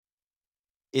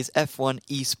Is F1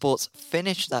 Esports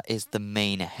finished? That is the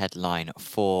main headline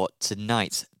for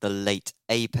tonight, the late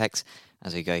Apex,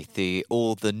 as we go through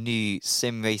all the new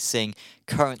sim racing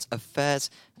current affairs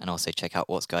and also check out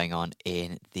what's going on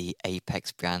in the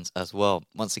Apex brands as well.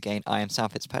 Once again, I am Sam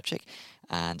Fitzpatrick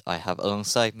and I have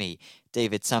alongside me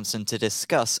David Sampson to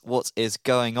discuss what is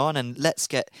going on. And let's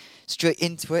get straight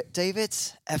into it. David,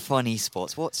 F1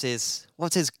 Esports,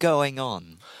 what is going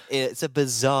on? It's a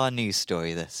bizarre news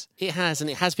story, this. It has, and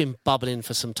it has been bubbling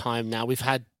for some time now. We've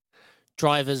had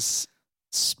drivers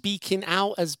speaking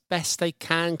out as best they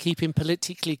can, keeping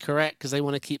politically correct because they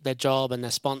want to keep their job and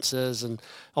their sponsors. And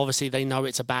obviously they know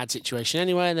it's a bad situation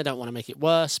anyway and they don't want to make it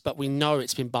worse. But we know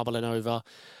it's been bubbling over.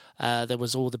 There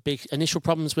was all the big initial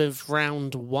problems with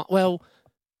round one. Well,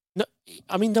 no,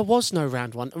 I mean, there was no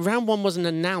round one. Round one wasn't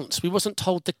announced. We wasn't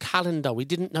told the calendar. We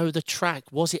didn't know the track.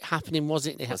 Was it happening? Was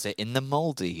it in the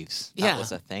Maldives? That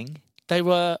was a thing. They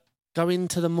were going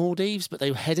to the Maldives, but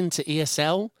they were heading to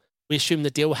ESL. We assumed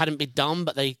the deal hadn't been done,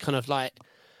 but they kind of like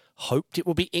hoped it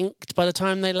would be inked by the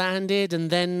time they landed, and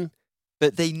then.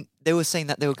 But they were saying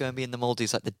that they were going to be in the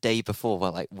Maldives like the day before,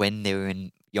 well, like when they were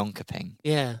in Jonkoping.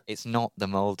 Yeah, it's not the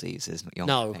Maldives, is Jonkoping.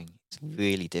 No, it's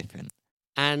really different.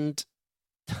 And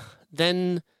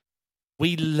then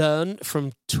we learned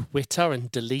from Twitter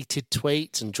and deleted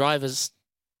tweets and drivers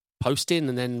posting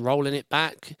and then rolling it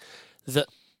back that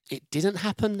it didn't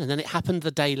happen, and then it happened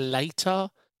the day later,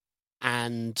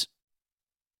 and.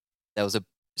 There was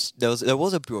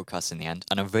a broadcast in the end,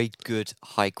 and a very good,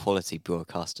 high-quality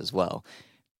broadcast as well,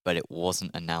 but it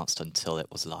wasn't announced until it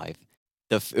was live.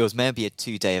 It was maybe a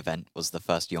 2-day event, was the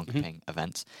first Jonkoping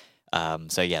event.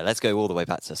 So yeah, let's go all the way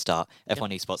back to the start.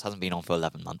 F1 Esports hasn't been on for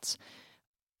 11 months.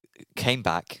 Came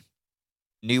back,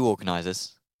 new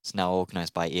organisers. It's now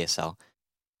organised by ESL.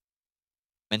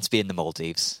 Meant to be in the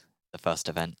Maldives, the first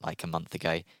event, like a month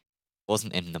ago.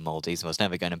 Wasn't in the Maldives, was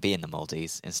never going to be in the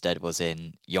Maldives. Instead was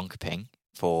in Jonkoping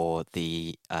for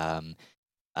the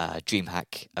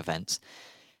DreamHack event.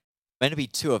 Meant to be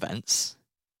 2 events,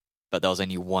 but there was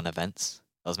only 1 event.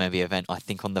 There was maybe an event, I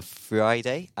think, on the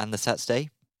Friday and the Saturday.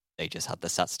 They just had the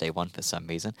Saturday one for some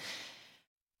reason.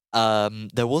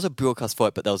 There was a broadcast for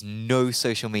it, but there was no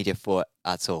social media for it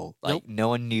at all. Like, No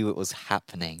one knew it was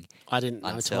happening. I didn't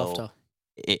know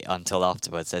until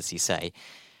afterwards, as you say.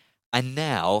 And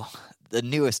now, the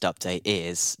newest update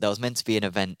is there was meant to be an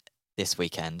event this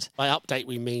weekend. By update,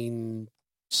 we mean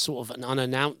sort of an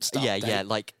unannounced update. Yeah,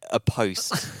 like a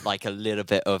post, like a little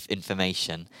bit of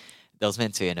information. There was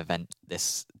meant to be an event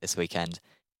this weekend,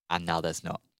 and now there's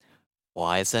not.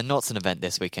 Why is there not an event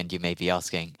this weekend, you may be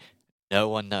asking? No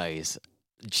one knows.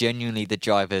 Genuinely, the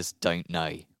drivers don't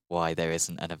know why there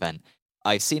isn't an event.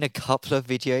 I've seen a couple of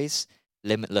videos.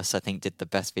 Limitless, I think, did the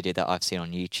best video that I've seen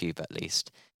on YouTube, at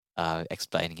least,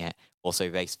 explaining it. Also,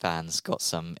 Race Fans got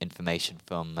some information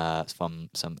from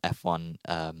some F1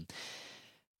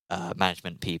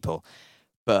 management people.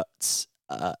 But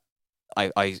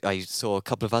I saw a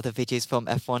couple of other videos from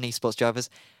F1 esports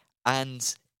drivers,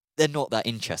 and they're not that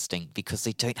interesting because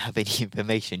they don't have any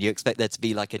information. You expect there to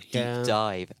be like a deep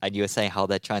dive, and you were saying how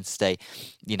they're trying to stay,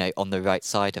 on the right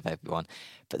side of everyone.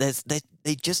 But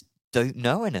they just don't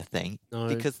know anything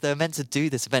because they're meant to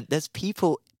do this event. There's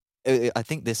people. I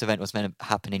think this event was meant to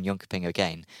happen in Jonkoping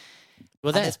again.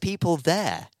 Well, there's people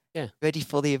there, ready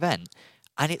for the event,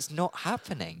 and it's not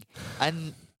happening.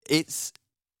 And it's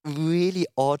really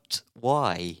odd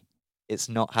why it's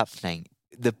not happening.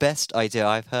 The best idea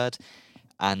I've heard,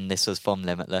 and this was from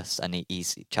Limitless, and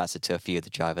he's chatted to a few of the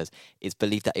drivers, is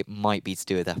believed that it might be to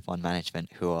do with F1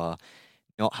 management, who are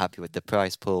not happy with the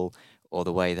prize pool or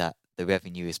the way that the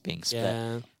revenue is being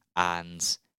split,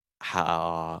 and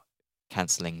how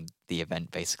cancelling the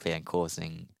event basically and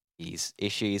causing these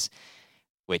issues,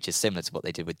 which is similar to what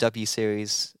they did with W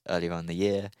Series earlier on in the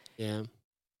year. Yeah.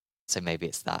 So maybe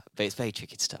it's that, but it's very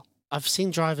tricky still. I've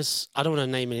seen drivers, I don't want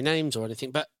to name any names or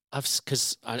anything, but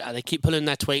because they keep pulling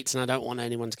their tweets and I don't want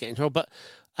anyone to get in trouble, but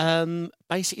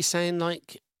basically saying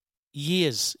like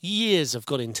years have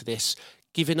gone into this,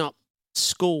 giving up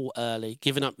school early,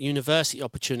 giving up university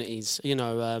opportunities,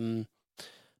 changing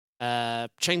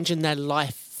their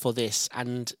life for this,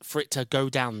 and for it to go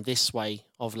down this way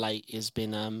of late has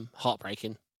been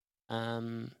heartbreaking.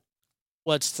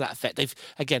 Words to that effect. They've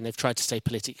tried to stay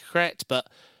politically correct, but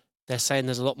they're saying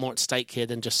there's a lot more at stake here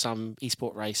than just some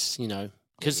esport race,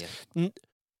 because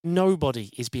nobody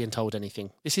is being told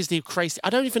anything. This is the crazy. I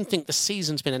don't even think the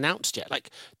season's been announced yet. Like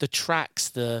the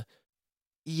tracks,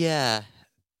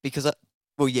 because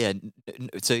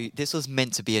so this was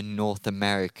meant to be a North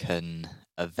American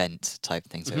event type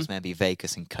thing. So it was maybe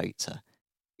Vegas and Kota,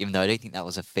 even though I don't think that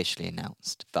was officially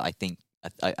announced. But I think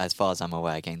as far as I'm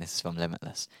aware. Again, this is from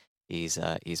Limitless. He's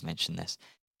mentioned this.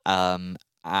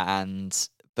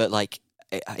 But like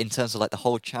in terms of like the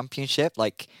whole championship,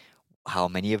 like how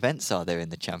many events are there in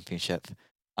the championship?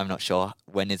 I'm not sure.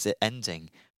 When is it ending?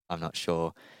 I'm not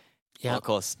sure. Yeah. Well, of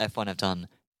course, F1 have done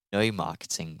no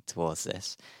marketing towards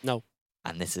this. No.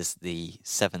 And this is the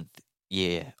 7th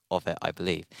year of it, I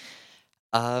believe.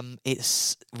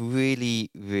 It's really,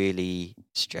 really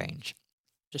strange.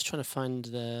 Just trying to find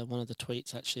one of the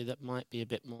tweets actually that might be a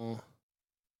bit more.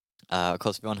 Of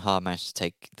course, Ron Har managed to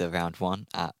take the round 1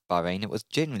 at Bahrain. It was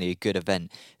genuinely a good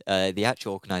event. The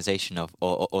actual organisation of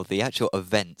or the actual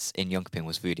events in Jönköping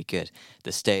was really good.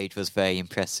 The stage was very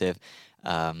impressive.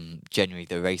 Generally,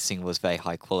 the racing was very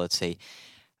high quality.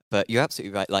 But you're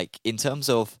absolutely right. Like in terms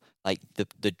of like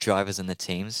the drivers and the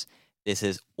teams, this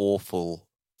is awful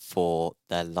for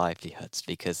their livelihoods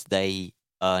because they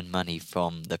earn money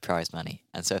from the prize money,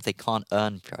 and so if they can't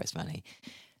earn prize money,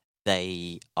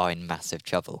 they are in massive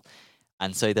trouble.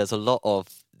 And so there's a lot of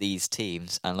these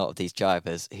teams and a lot of these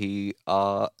drivers who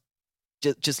are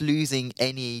just losing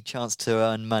any chance to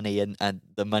earn money and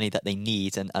the money that they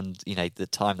need and you know the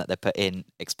time that they put in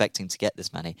expecting to get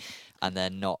this money, and they're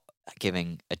not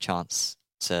giving a chance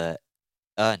to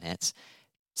earn it,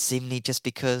 seemingly just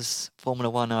because Formula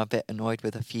One are a bit annoyed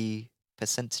with a few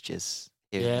percentages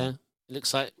here and Yeah, there. it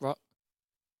looks like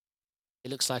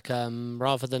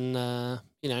rather than a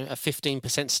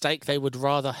 15% stake, they would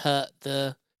rather hurt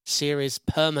the series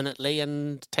permanently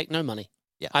and take no money.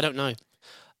 Yeah. I don't know.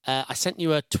 I sent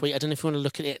you a tweet. I don't know if you want to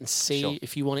look at it and see Sure.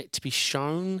 if you want it to be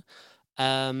shown.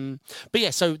 But yeah,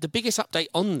 so the biggest update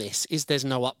on this is there's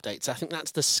no updates. I think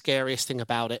that's the scariest thing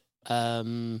about it.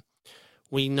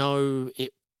 We know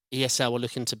ESL are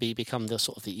looking to become the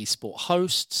sort of the esport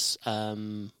hosts.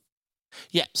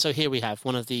 Yeah, so here we have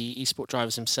one of the esport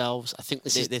drivers themselves. I think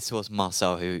This was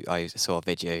Marcel, who I saw a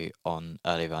video on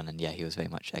earlier on, and yeah, he was very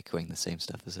much echoing the same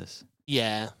stuff as this.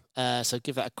 Yeah, so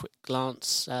give that a quick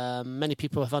glance. Many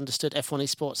people have understood F1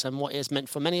 esports and what it has meant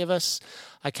for many of us.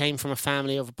 I came from a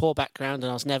family of a poor background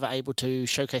and I was never able to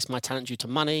showcase my talent due to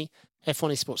money.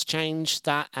 F1 esports changed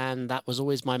that, and that was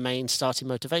always my main starting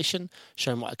motivation,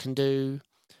 showing what I can do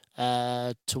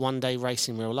to one day race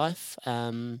in real life.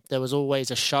 There was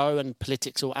always a show and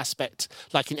political aspect,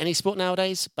 like in any sport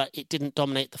nowadays, but it didn't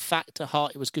dominate the fact. At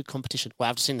heart, it was good competition. Well,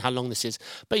 I've seen how long this is.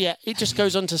 But yeah, it just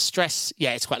goes on to stress.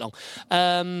 Yeah, it's quite long.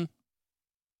 I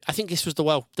think this was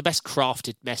the best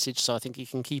crafted message, so I think he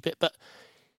can keep it. But,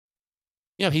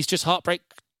 he's just heartbreak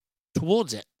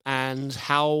towards it and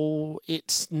how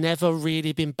it's never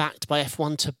really been backed by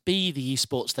F1 to be the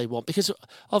esports they want. Because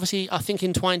obviously, I think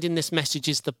entwined in this message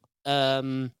is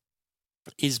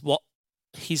is what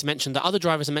he's mentioned that other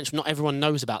drivers have mentioned, not everyone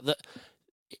knows about, that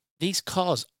these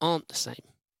cars aren't the same.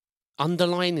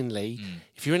 Underliningly,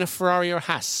 if you're in a Ferrari or a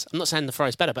Haas, I'm not saying the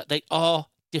Ferrari's better, but they are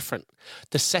different.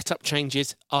 The setup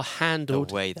changes are handled.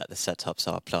 The way that the setups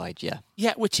are applied, yeah.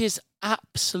 Yeah, which is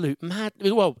absolute mad.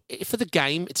 Well, for the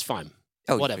game, it's fine.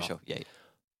 Oh, whatever. For sure, yeah.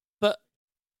 But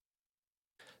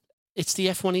it's the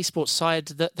F1 esports side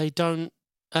that they don't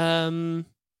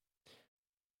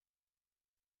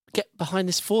get behind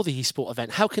this for the esport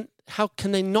event. How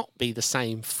can they not be the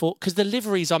same for? Because the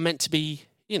liveries are meant to be,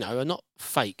 are not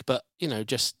fake, but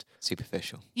just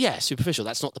superficial. Yeah, superficial.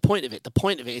 That's not the point of it. The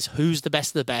point of it is who's the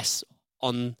best of the best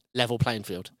on level playing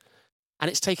field. And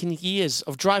it's taken years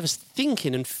of drivers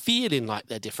thinking and feeling like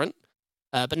they're different,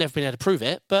 but never been able to prove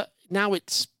it. But now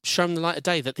it's shown the light of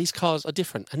day that these cars are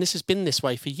different. And this has been this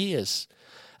way for years.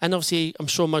 And obviously, I'm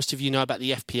sure most of you know about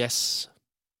the FPS.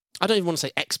 I don't even want to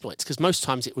say exploits, because most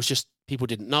times it was just people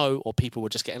didn't know or people were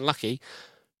just getting lucky.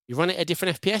 You run it at a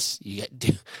different FPS, you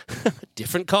get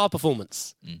different car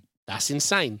performance. That's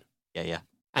insane. Yeah.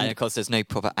 And of course, there's no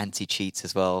proper anti-cheat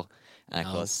as well. And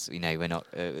of course, we're not.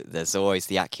 There's always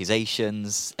the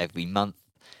accusations every month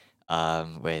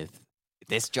with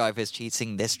this driver is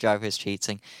cheating,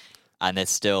 and there's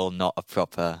still not a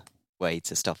proper way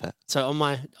to stop it. So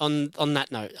on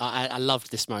that note, I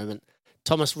loved this moment.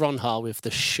 Thomas Ronhar with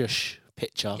the shush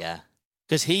picture. Yeah,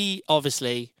 because he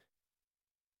obviously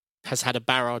has had a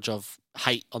barrage of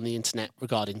hate on the internet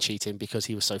regarding cheating because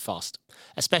he was so fast,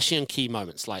 especially in key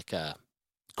moments like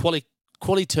quali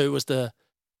 2 was the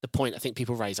point I think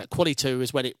people raise. Like quali 2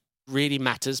 is when it really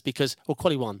matters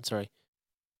quali 1, sorry.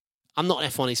 I'm not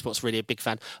F1 esports really a big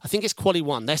fan. I think it's quali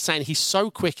 1. They're saying he's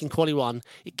so quick in quali 1,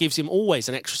 it gives him always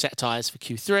an extra set of tyres for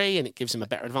Q3 and it gives him a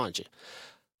better advantage.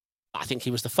 I think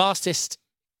he was the fastest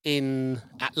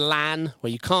at LAN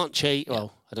where you can't cheat.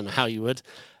 Well, I don't know how you would.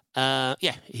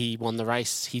 He won the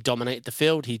race. He dominated the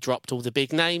field. He dropped all the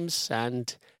big names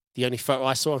and the only photo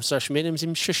I saw on social media was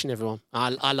him shushing everyone.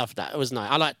 I loved that. It was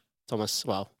nice. I like Thomas.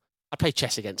 Well, I play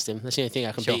chess against him. That's the only thing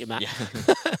I can beat him at.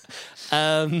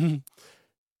 Yeah.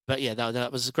 But yeah,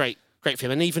 that was great for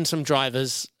him. And even some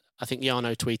drivers, I think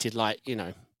Jarno tweeted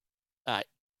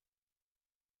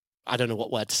I don't know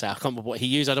what word to say. I can't remember what he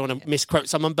used. I don't want to misquote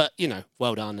someone, but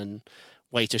well done and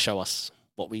way to show us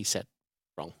what we said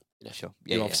wrong. Sure.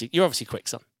 Yeah, you're obviously quick,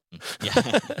 son.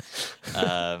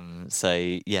 Yeah.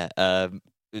 So yeah.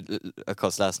 Of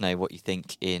course, let us know what you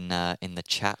think in the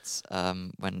chats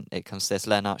when it comes to this.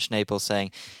 Lennart Schnabel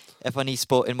saying F1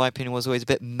 Esport, in my opinion, was always a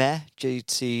bit meh due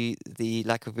to the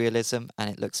lack of realism, and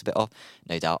it looks a bit off.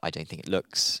 No doubt, I don't think it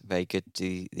looks very good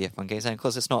to the F1 games. And of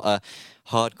course, it's not a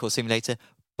hardcore simulator,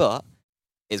 but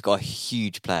it's got a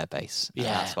huge player base. And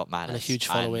that's what matters. And a huge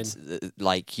following. And,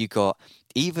 you got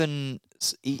even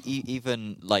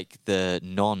like the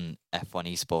non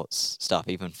F1 esports stuff,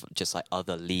 even just like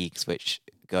other leagues which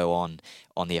go on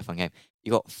the F1 game.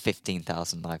 You got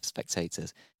 15,000 live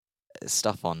spectators.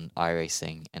 Stuff on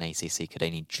iRacing and ACC could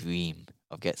only dream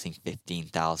of getting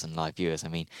 15,000 live viewers. I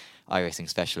mean, iRacing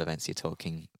special events, you're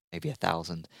talking maybe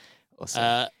 1,000 or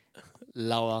so.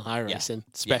 Lower iRacing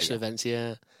special events,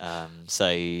 yeah.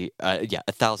 1,000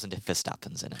 if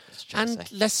Verstappen's in it.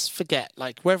 And let's forget,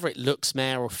 whether it looks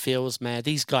meh or feels meh,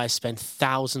 these guys spend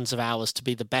thousands of hours to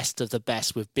be the best of the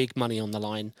best with big money on the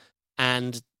line.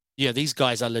 And these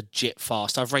guys are legit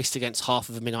fast. I've raced against half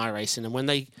of them in iRacing, and when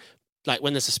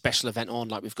there's a special event on,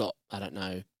 we've got, I don't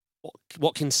know,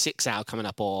 Watkins 6 Hour coming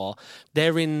up, or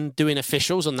they're doing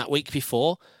officials on that week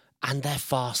before, and they're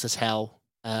fast as hell.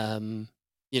 So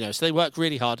they work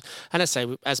really hard. And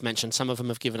as mentioned, some of them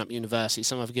have given up university,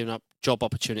 some have given up job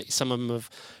opportunities, some of them have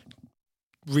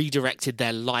redirected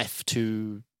their life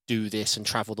to do this and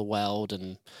travel the world,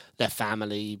 and their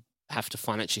family have to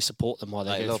financially support them while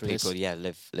they go through this. A lot of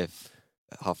people, live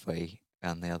halfway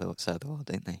around the other side of the world,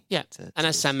 don't they? Yeah. And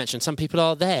as Sam mentioned, some people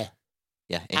are there.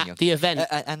 Yeah, at the event.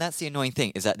 And that's the annoying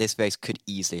thing, is that this race could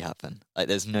easily happen.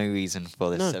 There's no reason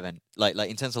for this event.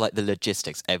 In terms of the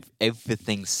logistics,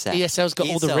 everything's set. ESL's got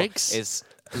all the rigs. Is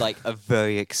a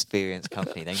very experienced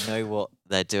company. They know what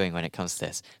they're doing when it comes to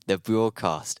this. The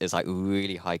broadcast is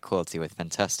really high quality with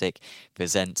fantastic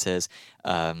presenters.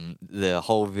 The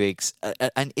whole rigs,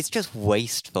 and it's just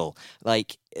wasteful.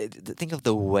 Think of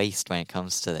the waste when it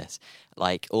comes to this.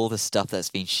 All the stuff that's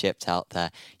been shipped out there.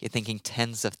 You're thinking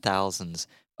tens of thousands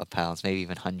of pounds, maybe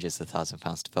even hundreds of thousands of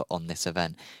pounds to put on this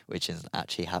event, which isn't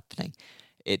actually happening.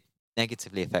 It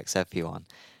negatively affects everyone.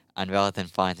 And rather than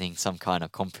finding some kind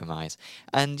of compromise,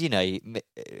 and I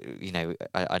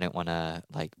don't want to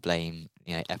blame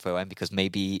FOM, because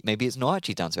maybe it's not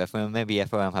actually down to FOM. Maybe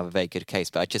FOM have a very good case,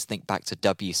 but I just think back to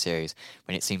W Series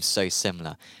when it seems so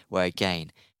similar, where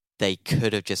again they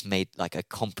could have just made a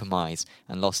compromise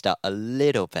and lost out a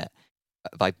little bit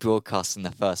by broadcasting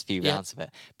the first few rounds of it,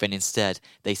 but instead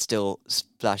they still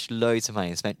splashed loads of money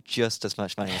and spent just as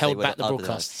much money. Held back the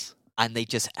broadcasts. And they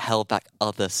just held back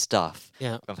other stuff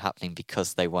from happening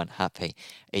because they weren't happy.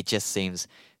 It just seems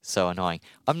so annoying.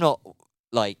 I'm not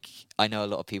I know a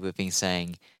lot of people have been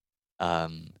saying,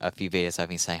 a few videos I've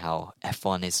been saying how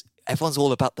F1's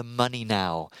all about the money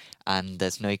now, and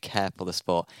there's no care for the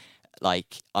sport.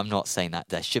 I'm not saying that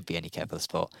there should be any care for the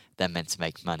sport. They're meant to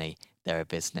make money. They're a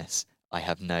business. I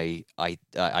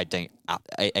don't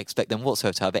expect them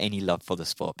whatsoever to have any love for the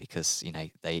sport, because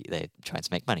they're trying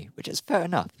to make money, which is fair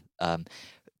enough.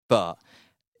 But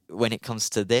when it comes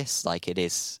to this, it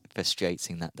is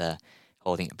frustrating that they're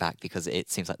holding it back, because it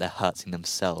seems like they're hurting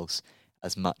themselves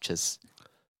as much as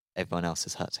everyone else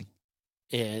is hurting.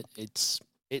 Yeah, it's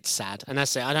sad, and I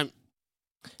say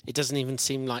it doesn't even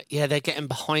seem like they're getting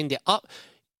behind it.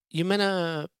 You're meant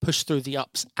to push through the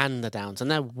ups and the downs, and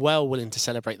they're well willing to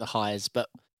celebrate the highs. But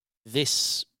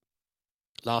this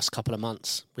last couple of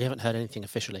months, we haven't heard anything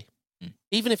officially.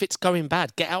 Even if it's going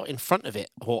bad, get out in front of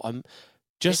it.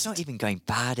 It's not even going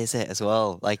bad, is it, as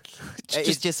well? It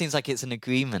just seems like it's an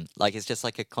agreement. It's just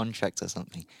like a contract or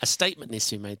something. A statement needs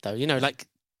to be made, though.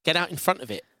 Get out in front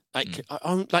of it.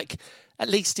 At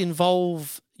least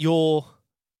involve your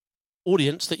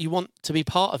audience that you want to be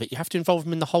part of it. You have to involve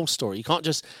them in the whole story. You can't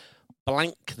just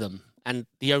blank them, and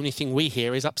the only thing we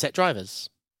hear is upset drivers.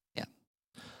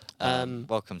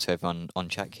 Welcome to everyone on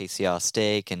chat, KCR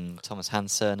Stig and Thomas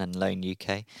Hansen and Lone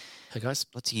UK. Hey guys,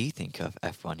 what do you think of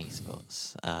F1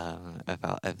 esports?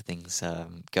 About everything's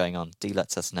going on? Do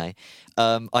let us know.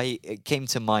 It came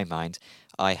to my mind.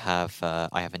 I have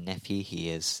a nephew.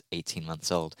 He is 18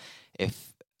 months old.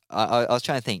 If I was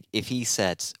trying to think, if he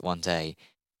said one day,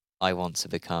 I want to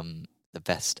become the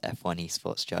best F1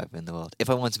 esports driver in the world, if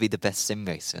I want to be the best sim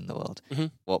racer in the world,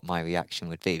 what my reaction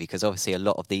would be. Because obviously a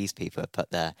lot of these people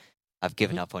have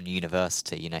given up on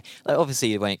university, like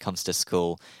obviously when it comes to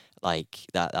school, like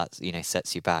that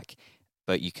sets you back,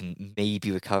 but you can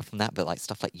maybe recover from that. But like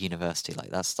stuff like university, like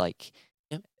that's like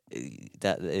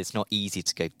that it's not easy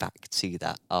to go back to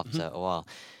that after a while.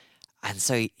 And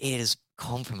so it has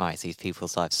compromised these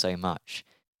people's lives so much.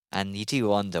 And you do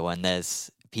wonder when there's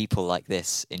people like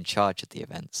this in charge of the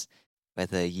events,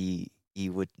 whether you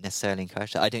would necessarily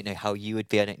encourage that. I don't know how you would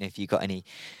be. I don't know if you got any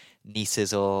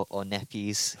nieces or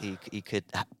nephews who you could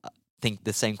think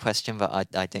the same question, but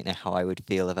I don't know how I would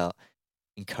feel about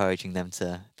encouraging them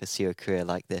to pursue a career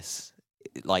like this,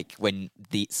 like when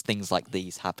things like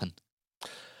these happen.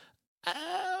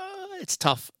 It's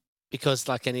tough because,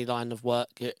 like any line of work,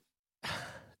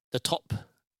 the top.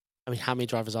 I mean, how many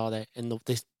drivers are there in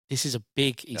this? This is a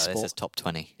big esport. This is top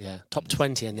 20. Yeah, top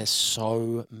 20, and there's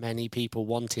so many people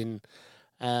wanting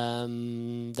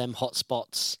them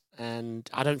hotspots. And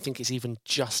I don't think it's even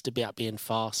just about being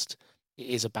fast. It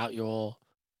is about your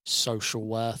social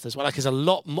worth as well. Like, there's a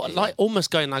lot more, like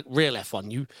almost going like real F1.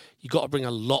 You got to bring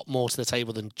a lot more to the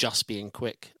table than just being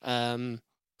quick. I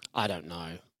don't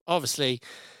know. Obviously,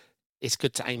 it's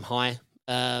good to aim high.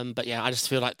 But yeah, I just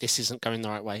feel like this isn't going the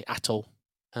right way at all.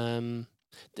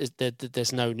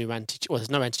 There's no new anti-cheat. Well, there's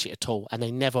no anti-cheat at all, and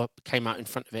they never came out in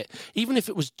front of it. Even if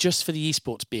it was just for the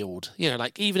esports build,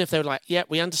 like even if they were like, yeah,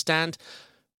 we understand.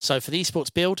 So for the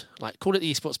esports build, like call it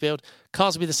the esports build,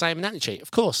 cars will be the same in anti-cheat. Of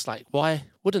course, like why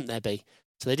wouldn't there be?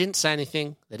 So they didn't say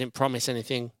anything, they didn't promise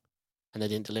anything, and they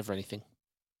didn't deliver anything.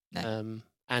 No.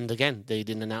 And again, they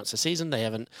didn't announce the season. They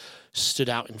haven't stood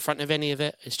out in front of any of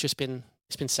it. It's been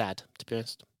sad, to be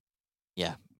honest.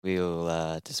 Yeah,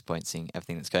 real disappointing seeing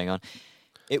everything that's going on.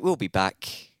 It will be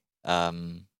back,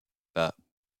 but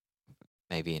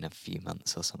maybe in a few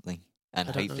months or something. And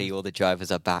hopefully all the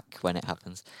drivers are back when it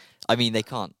happens. I mean, it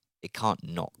can't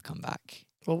not come back.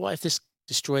 Well, what if this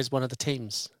destroys one of the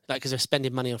teams? Like, because they're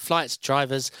spending money on flights,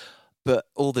 drivers. But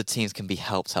all the teams can be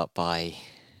helped out by...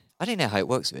 I don't know how it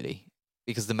works, really.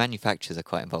 Because the manufacturers are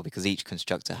quite involved, because each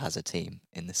constructor has a team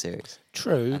in the series.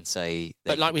 True. And so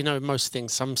but like we know most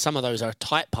things, some of those are a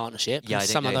tight partnership. Yeah, and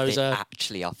some of those are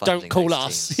actually are funding. Don't call those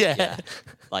us. Teams. Yeah.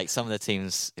 Like some of the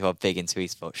teams who are big into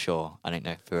esports, sure. I don't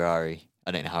know Ferrari.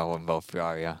 I don't know how involved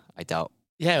Ferrari are. I doubt.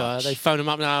 Yeah, they phone them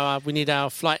up now. We need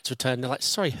our flights returned. They're like,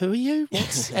 sorry, who are you?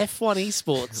 What's F1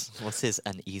 Esports? What is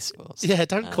an esports? Yeah,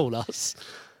 don't call us.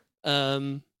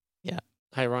 Yeah.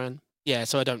 Hey, Ryan. Yeah,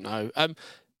 so I don't know.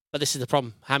 But this is the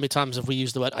problem. How many times have we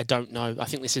used the word I don't know? I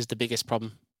think this is the biggest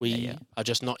problem. We are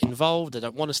just not involved. They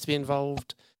don't want us to be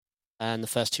involved. And the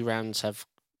first 2 rounds have...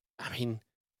 I mean,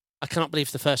 I cannot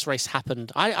believe the first race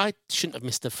happened. I shouldn't have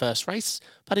missed the first race,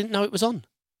 but I didn't know it was on.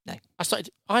 No.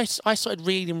 I started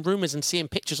reading rumours and seeing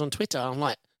pictures on Twitter. I'm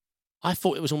like, I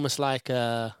thought it was almost like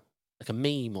a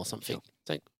meme or something.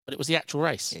 Sure. But it was the actual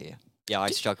race. Yeah,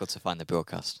 I struggled to find the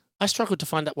broadcast. I struggled to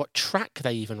find out what track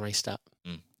they even raced at.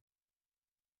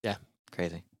 Yeah.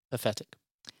 Crazy. Pathetic.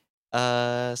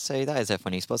 So that is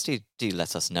F1 Esports. Do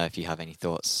let us know if you have any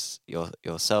thoughts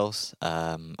yourselves.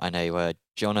 I know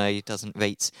Jono doesn't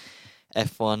rate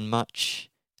F1 much.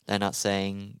 They're not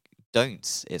saying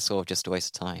don't. It's sort of just a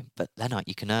waste of time. But Lennart,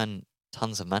 you can earn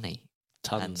tons of money.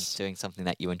 And doing something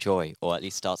that you enjoy, or at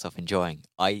least starts off enjoying.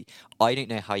 I don't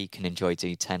know how you can enjoy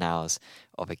doing 10 hours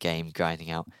of a game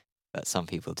grinding out, but some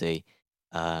people do.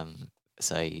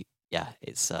 So yeah,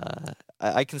 it's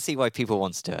I can see why people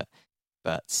want to do it,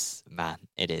 but man,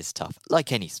 it is tough.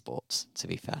 Like any sport, to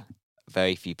be fair,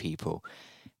 very few people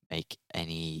make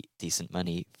any decent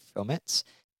money from it.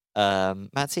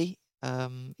 Matty,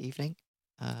 evening.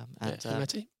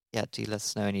 Matty? Yeah, do let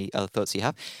us know any other thoughts you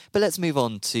have. But let's move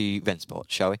on to Rensport,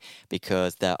 shall we?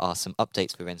 Because there are some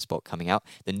updates for Rensport coming out.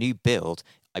 The new build,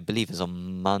 I believe, is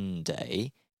on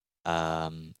Monday.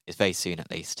 It's very soon,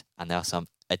 at least. And there are some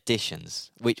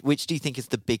additions. Which do you think is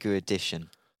the bigger addition?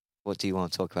 What do you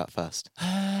want to talk about first?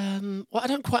 Well, I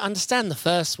don't quite understand the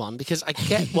first one, because I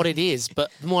get what it is,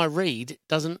 but the more I read, it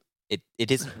doesn't... It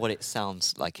isn't what it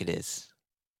sounds like it is.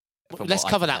 Let's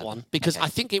cover that one, because I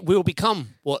think it will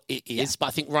become what it is, but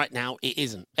I think right now it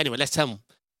isn't. Anyway, let's tell them.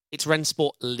 It's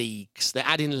Rensport Leagues. They're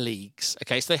adding leagues.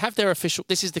 Okay, so they have their official...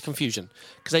 This is the confusion,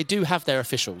 because they do have their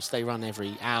officials. They run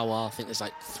every hour. I think there's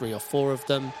like 3 or 4 of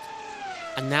them.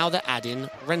 And now they're adding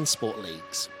Rensport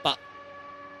Leagues. But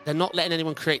they're not letting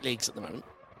anyone create leagues at the moment.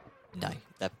 No,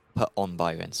 they're put on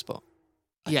by Rensport.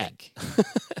 I think.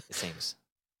 It seems.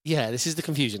 Yeah, this is the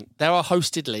confusion. There are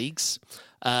hosted leagues.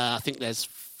 I think there's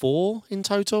 4 in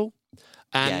total.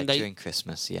 And during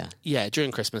Christmas,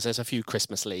 during Christmas, there's a few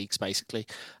Christmas leagues basically,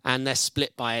 and they're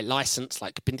split by license,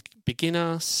 like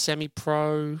beginner,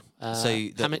 semi-pro.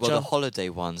 The holiday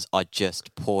ones are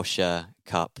just Porsche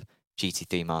Cup,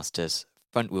 GT3 Masters,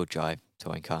 front-wheel drive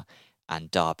touring car,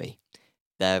 and Derby.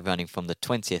 They're running from the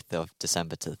 20th of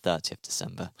December to the 30th of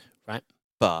December. Right.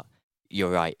 But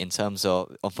you're right. In terms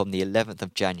of from the 11th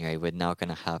of January, we're now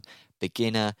going to have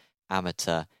beginner,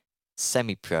 amateur,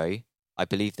 semi-pro. I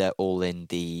believe they're all in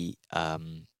the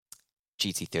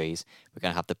GT3s. We're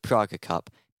going to have the Praga Cup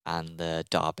and the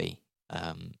Derby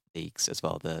leagues as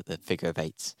well, the figure of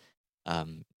eights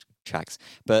tracks.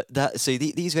 But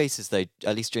these races, though,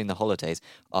 at least during the holidays,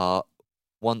 are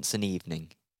once an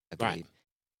evening, I believe. Right.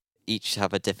 Each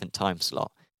have a different time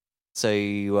slot.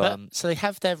 So so they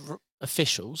have their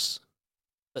officials,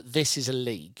 but this is a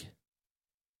league.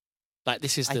 Like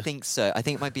this is. I think so. I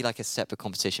think it might be like a separate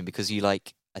competition because I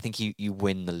think you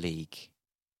win the league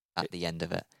at the end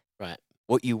of it. Right.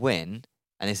 What you win,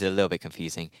 and this is a little bit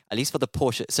confusing, at least for the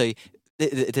Porsche. So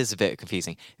it is a bit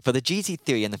confusing. For the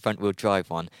GT3 and the front-wheel drive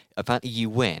one, apparently you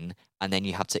win, and then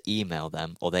you have to email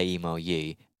them, or they email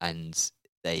you, and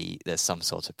there's some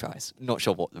sort of prize. Not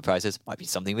sure what the prize is. Might be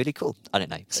something really cool. I don't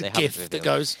know. It's a gift that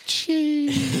goes,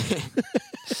 cheese.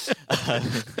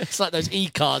 It's like those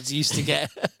e-cards you used to get.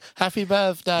 Happy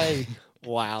birthday.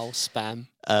 Wow, spam.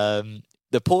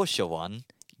 The Porsche one,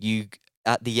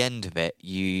 at the end of it,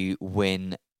 you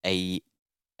win a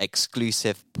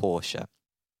exclusive Porsche.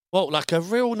 What, like a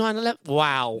real 911?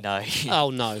 Wow. No.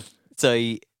 Oh, no.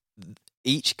 So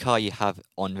each car you have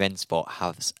on Rennsport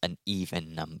has an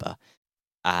even number.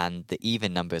 And the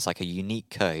even number is like a unique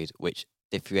code which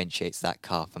differentiates that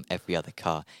car from every other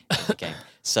car in the game.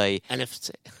 So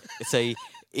NFC. So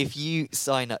if you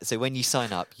sign up, so when you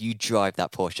sign up, you drive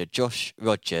that Porsche. Josh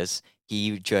Rogers,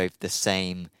 he drove the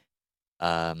same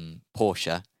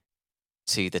Porsche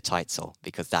to the title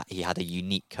because he had a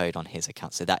unique code on his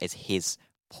account. So that is his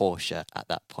Porsche at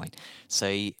that point.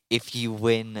 So if you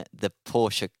win the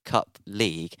Porsche Cup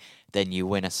League, then you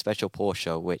win a special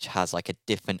Porsche which has like a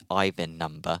different IBAN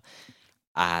number.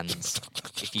 And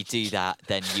if you do that,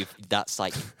 then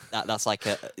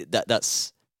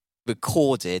that's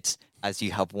recorded as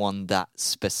you have won that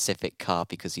specific car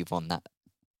because you've won that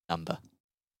number.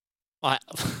 I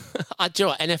do you know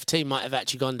what, NFT might have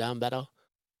actually gone down better.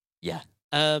 Yeah.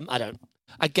 I don't.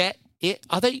 I get it.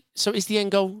 Are they? So is the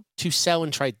end goal to sell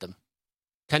and trade them?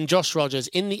 Can Josh Rogers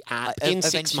in the app in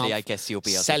 6 months? I guess you'll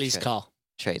be able sell to his car,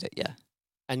 trade it. Yeah.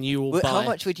 And you will buy. How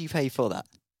much would you pay for that?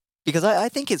 Because I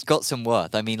think it's got some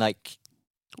worth. I mean, like.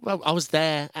 Well, I was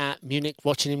there at Munich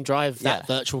watching him drive that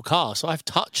virtual car, so I've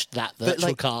touched that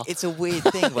virtual car. It's a weird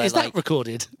thing where is that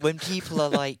recorded? When people are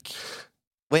like,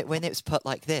 when it's put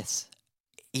like this,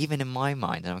 even in my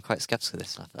mind, and I'm quite skeptical of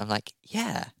this stuff, I'm like,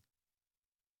 yeah,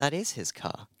 that is his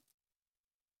car.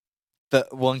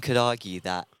 But one could argue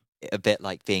that a bit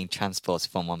like being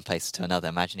transported from one place to another.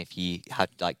 Imagine if you had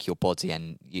like your body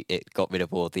and it got rid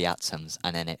of all the atoms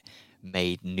and then it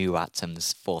made new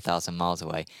atoms 4,000 miles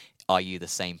away. Are you the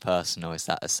same person or is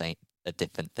that a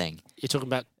different thing? You're talking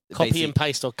about copy and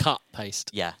paste or cut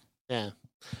paste? Yeah. Yeah.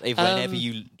 Whenever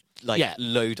you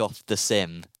load off the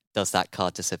sim, does that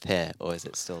card disappear or is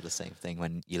it still the same thing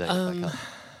when you load it back up?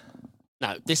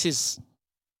 No, this is...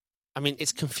 I mean,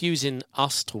 it's confusing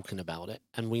us talking about it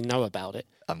and we know about it.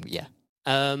 Yeah.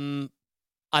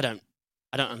 I don't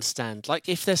understand. Like,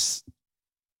 if there's...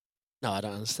 No, I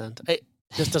don't understand. It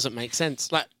just doesn't make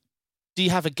sense. Like, do you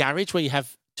have a garage where you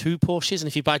have 2 Porsches, and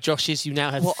if you buy Josh's, you now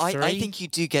have 3? I think you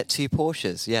do get 2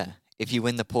 Porsches, yeah. If you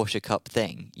win the Porsche Cup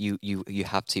thing, you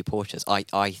have 2 Porsches.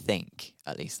 I think,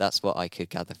 at least. That's what I could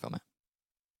gather from it.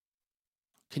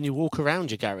 Can you walk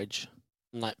around your garage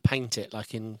and, like, paint it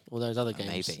like in all those other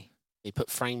games? Maybe. They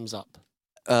put frames up.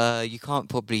 You can't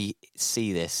probably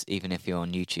see this, even if you're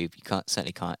on YouTube.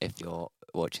 Certainly can't if you're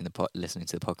watching listening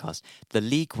to the podcast. The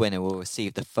league winner will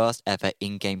receive the first ever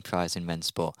in-game prize in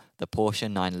Rennsport, the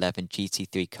Porsche 911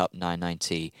 GT3 Cup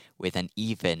 992, with an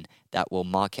even that will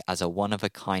mark it as a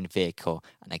one-of-a-kind vehicle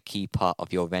and a key part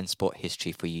of your Rennsport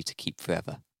history for you to keep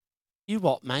forever. You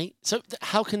what, mate? So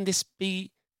how can this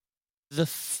be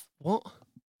what?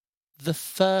 The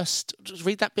first... Just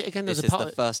read that bit again. This is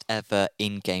the first ever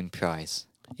in-game prize.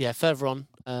 Yeah, further on.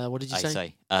 What did you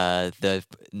say? The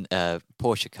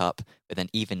Porsche Cup with an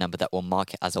even number that will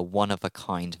mark it as a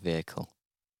one-of-a-kind vehicle.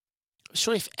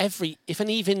 Sure, if an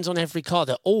even's on every car,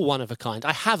 they're all one-of-a-kind.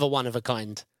 I have a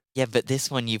one-of-a-kind. Yeah, but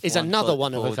this one is another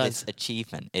one-of-a-kind. This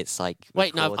achievement. It's like...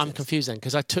 Wait, no, I'm confused then,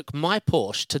 because I took my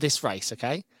Porsche to this race,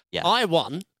 okay? Yeah. I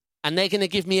won, and they're going to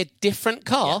give me a different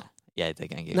car? Yeah, they're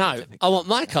going to give you a different car. I want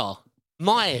my car.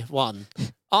 My one.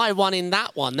 I won in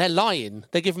that one. They're lying.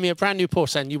 They're giving me a brand new Porsche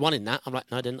saying, you won in that. I'm like,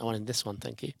 no, I didn't. I won in this one.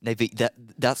 Thank you. No, but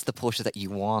that's the Porsche that you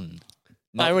won.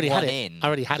 I already had it. In, I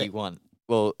already had you it. won.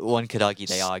 Well, one could argue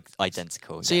they are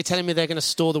identical. So you're telling me they're going to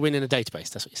store the win in a database?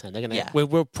 That's what you're saying. They're going to. Yeah.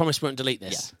 We'll promise we won't delete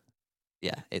this.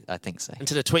 Yeah, I think so.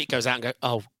 Until a tweet goes out and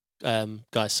go,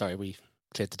 guys, sorry, we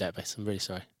cleared the database. I'm really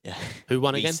sorry. Yeah. Who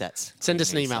won again? Resets. Send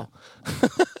us an email.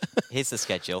 Here's the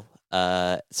schedule.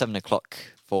 7 o'clock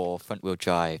for front wheel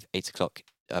drive. 8 o'clock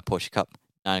Porsche Cup.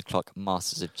 9 o'clock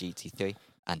Masters of GT3,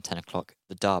 and 10 o'clock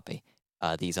the Derby.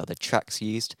 These are the tracks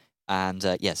used, and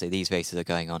so these races are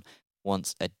going on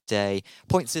once a day.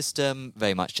 Point system,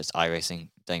 very much just iRacing.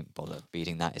 Don't bother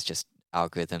reading that. It's just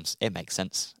algorithms. It makes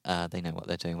sense. They know what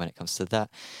they're doing when it comes to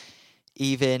that.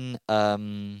 Even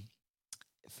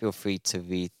feel free to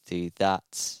read through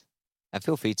that, and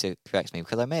feel free to correct me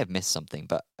because I may have missed something.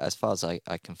 But as far as I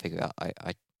can figure out,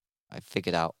 I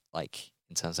figured out like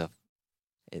in terms of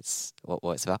it's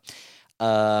what it's about.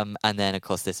 And then of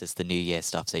course this is the New Year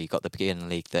stuff. So you've got the beginner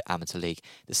league, the amateur league,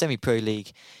 the semi-pro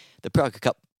league, the Praga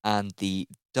Cup, and the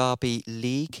Derby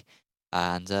League,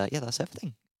 and that's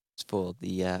everything for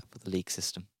the league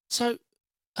system. So,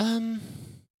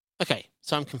 okay,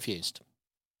 so I'm confused.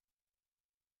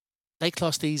 They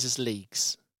class these as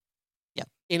leagues. Yeah.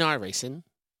 In iRacing,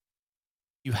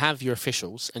 you have your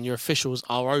officials, and your officials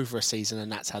are over a season,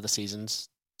 and that's how the season's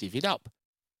divvied up.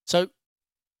 So,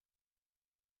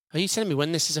 are you telling me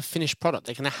when this is a finished product,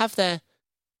 they're going to have their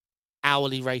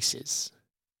hourly races,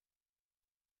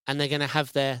 and they're going to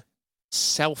have their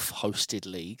self-hosted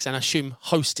leagues, and I assume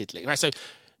hosted leagues, right? So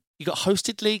you've got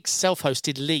hosted leagues,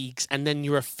 self-hosted leagues, and then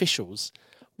your officials,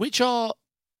 which are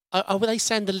they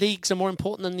saying the leagues are more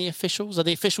important than the officials? Are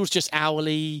the officials just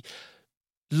hourly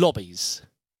lobbies?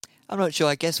 I'm not sure.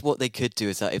 I guess what they could do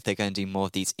is that if they're going to do more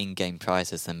of these in-game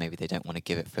prizes, then maybe they don't want to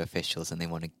give it for officials and they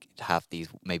want to have these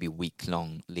maybe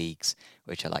week-long leagues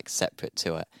which are like separate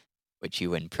to it, which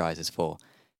you win prizes for.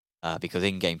 Because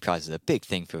in-game prizes are a big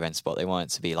thing for Rennsport. They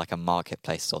want it to be like a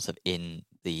marketplace sort of in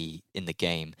the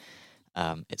game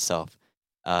itself.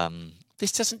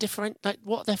 This doesn't differentiate. Like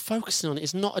what they're focusing on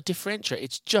is not a differentiator.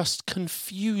 It's just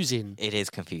confusing. It is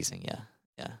confusing, yeah.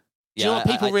 Do you know what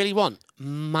people really want?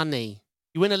 Money.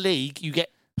 You win a league, you get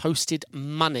posted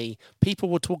money. People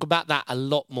will talk about that a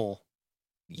lot more.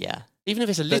 Yeah. Even if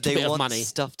it's a little bit of money. They want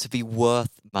stuff to be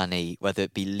worth money, whether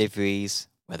it be liveries,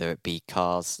 whether it be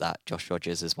cars that Josh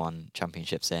Rogers has won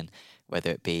championships in,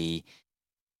 whether it be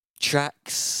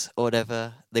tracks or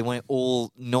whatever. They want it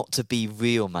all not to be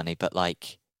real money, but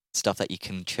like stuff that you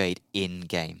can trade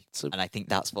in-game. So, and I think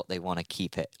that's what they want to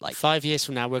keep it like. 5 years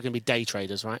from now, we're going to be day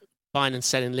traders, right? Buying and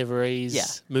selling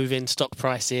liveries, moving stock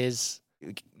prices.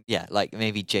 Yeah, like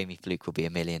maybe Jamie Fluke will be a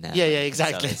millionaire. Yeah,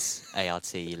 exactly.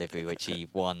 ART livery, which he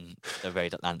won the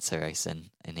Road Atlanta race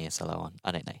in ESL on.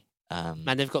 I don't know.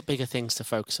 Man, they've got bigger things to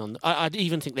focus on. I'd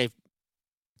even think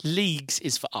leagues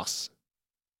is for us.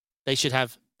 They should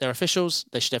have their officials.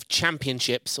 They should have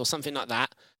championships or something like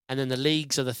that. And then the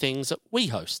leagues are the things that we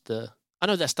host. I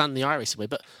know that's done the Irish way,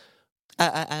 but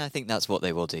and I think that's what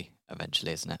they will do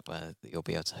eventually, isn't it? Where you'll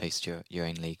be able to host your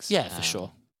own leagues. Yeah, for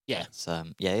sure. Yeah,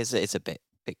 it's a bit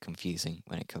confusing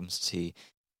when it comes to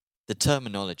the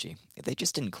terminology. If they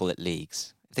just didn't call it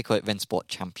leagues, if they call it Rennsport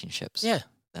Championships,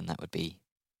 then that would be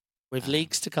with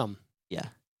leagues to come. Yeah.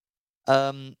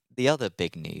 The other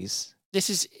big news. This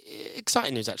is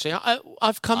exciting news, actually.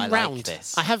 I've come round. Like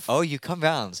this. I have. Oh, you come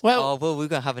round. Well, we're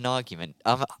going to have an argument.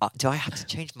 Do I have to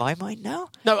change my mind now?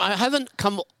 No, I haven't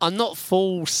come. I'm not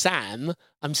full Sam.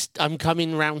 I'm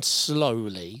coming round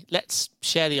slowly. Let's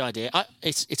share the idea.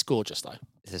 It's gorgeous, though.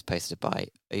 This is posted by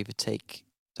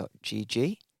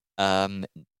overtake.gg.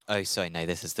 Sorry, no.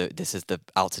 This is the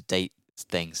out of date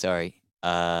thing. Sorry.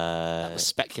 That was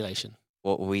speculation.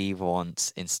 What we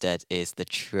want instead is the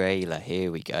trailer.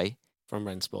 Here we go. From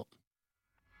Rennsport.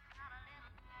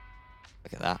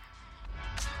 Look at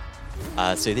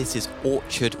that. So this is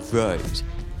Orchard Road.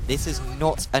 This is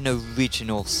not an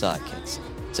original circuit.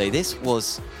 So this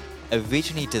was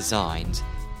originally designed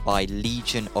by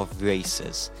Legion of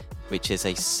Racers, which is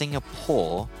a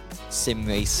Singapore sim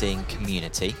racing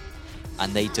community.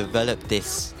 And they developed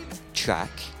this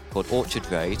track called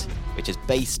Orchard Road, which is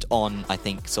based on, I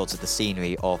think, sort of the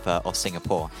scenery of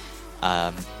Singapore.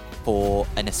 For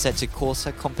an Assetto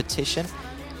Corsa competition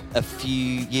a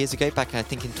few years ago, back I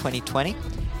think in 2020,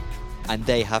 and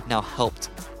they have now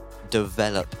helped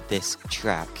develop this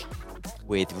track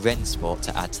with Rennsport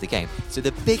to add to the game. So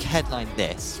the big headline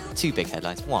two big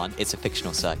headlines. One, it's a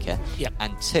fictional circuit,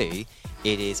 and two,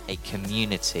 it is a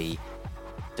community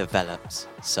developed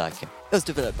circuit. It was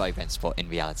developed by Rennsport in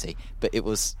reality, but it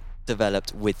was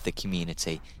developed with the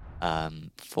community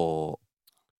for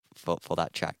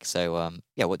that track. So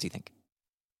yeah, what do you think?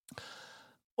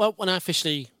 Well, when I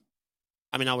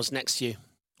was next to you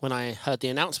when I heard the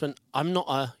announcement. I'm not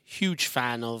a huge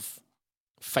fan of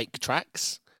fake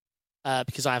tracks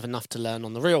because I have enough to learn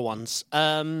on the real ones.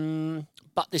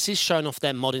 But this is showing off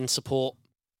their modding support.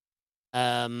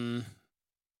 I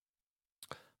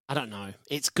don't know.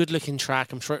 It's a good-looking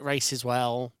track. I'm sure it races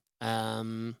well. I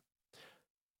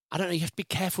don't know. You have to be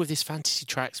careful with these fantasy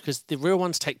tracks because the real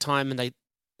ones take time and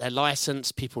they're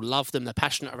licensed. People love them. They're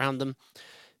passionate around them.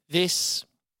 This,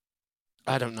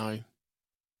 I don't know.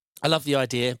 I love the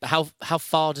idea, but how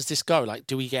far does this go?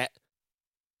 Like,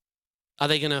 are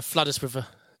they going to flood us with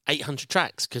 800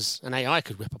 tracks? Because an AI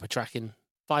could whip up a track in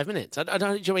 5 minutes. I don't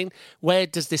know. Do you mean, where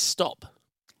does this stop?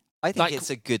 I think it's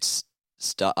a good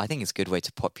start. I think it's a good way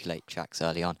to populate tracks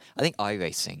early on. I think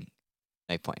iRacing,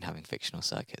 no point in having fictional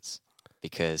circuits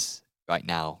because right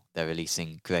now they're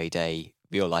releasing grade A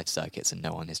real life circuits and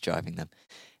no one is driving them.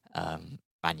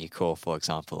 Manucore, for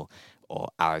example, or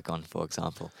Aragon, for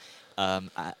example.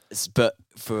 But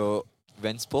for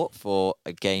Rensport, for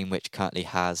a game which currently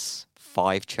has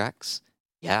 5 tracks,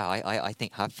 yeah, I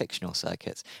think have fictional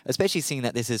circuits. Especially seeing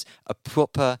that this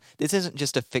isn't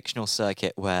just a fictional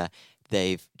circuit where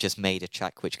they've just made a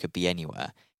track which could be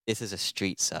anywhere. This is a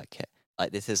street circuit.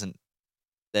 Like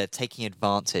they're taking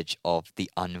advantage of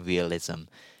the unrealism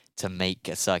to make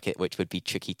a circuit which would be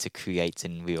tricky to create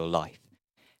in real life.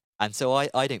 And so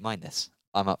I don't mind this.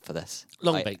 I'm up for this.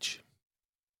 Long Beach.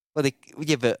 Well,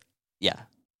 yeah.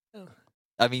 Oh.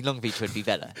 I mean, Long Beach would be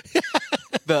better.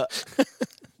 But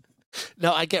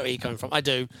no, I get where you're coming from. I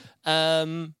do.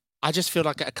 I just feel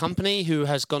like a company who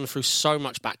has gone through so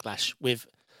much backlash with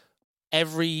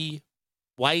every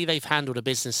way they've handled a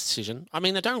business decision. I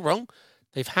mean, they're doing wrong.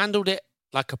 They've handled it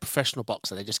like a professional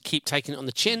boxer. They just keep taking it on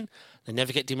the chin. They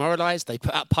never get demoralised. They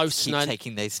put out posts. Keep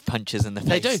taking those punches in the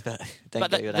face. They do.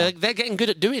 But they're getting good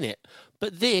at doing it.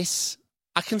 But this,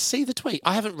 I can see the tweet.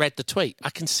 I haven't read the tweet. I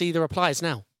can see the replies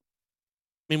now.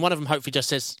 I mean, one of them hopefully just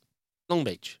says Long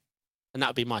Beach. And that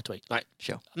would be my tweet. Like,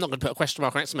 sure. I'm not going to put a question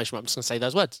mark or exclamation mark. I'm just going to say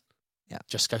those words. Yeah.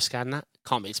 Just go scan that.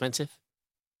 Can't be expensive.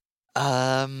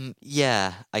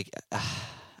 Yeah.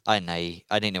 I know.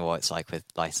 I don't know what it's like with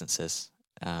licenses.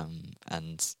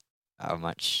 And how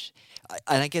much.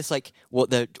 And I guess like what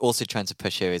they're also trying to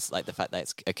push here is like the fact that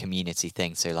it's a community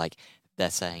thing. So like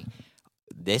they're saying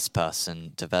this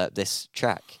person developed this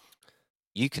track.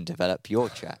 You can develop your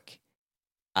track.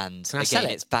 And again,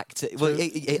 it's back to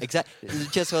exactly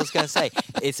just what I was going to say.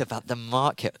 It's about the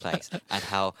marketplace and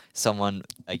how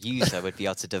a user would be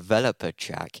able to develop a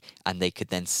track and they could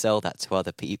then sell that to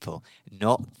other people,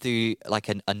 not through like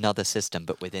another system,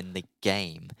 but within the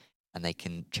game, and they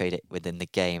can trade it within the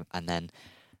game, and then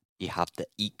you have the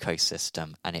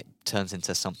ecosystem, and it turns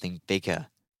into something bigger.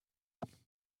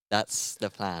 That's the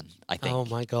plan, I think. Oh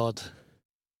my god.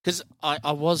 Because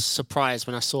I was surprised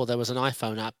when I saw there was an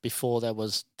iPhone app before there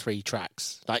was 3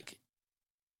 tracks. Like,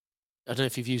 I don't know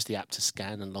if you've used the app to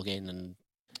scan and log in and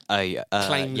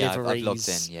claim liveries. I've logged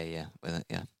in, with it,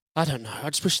 yeah. I don't know. I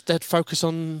just wish they'd focus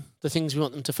on the things we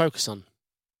want them to focus on.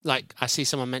 Like, I see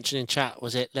someone mention in chat,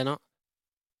 was it Lennart?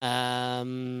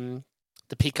 The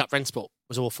Peak Up Rensport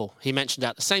was awful. He mentioned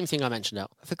out the same thing I mentioned out.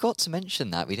 I forgot to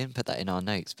mention that. We didn't put that in our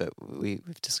notes, but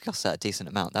we've discussed that a decent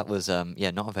amount. That was, not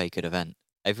a very good event.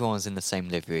 Everyone was in the same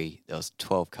livery. There was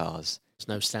 12 cars. There's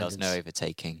no standings. There was no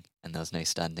overtaking, and there was no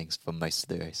standings for most of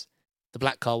the race. The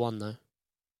black car won, though.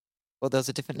 Well, there was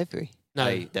a different livery.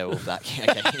 No. They're all black.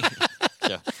 Okay.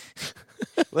 Sure.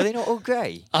 Were they not all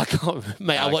grey? I can't...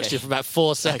 Mate, I watched it for about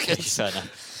 4 seconds. Okay, fair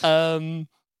enough.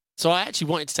 So I actually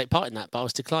wanted to take part in that, but I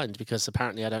was declined because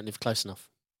apparently I don't live close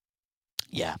enough.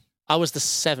 Yeah. I was the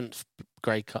 7th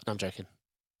grey car. No, I'm joking.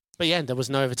 But yeah, there was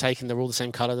no overtaking. They were all the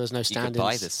same colour. There was no standings. You could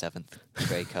buy the 7th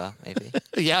grey car, maybe.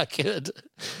 Yeah, I could.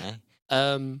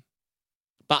 Okay.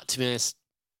 But to be honest,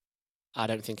 I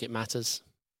don't think it matters.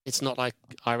 It's not like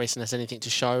iRacing has anything to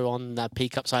show on the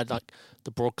Peak Up side. Like the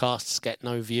broadcasts get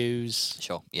no views.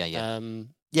 Sure. Yeah.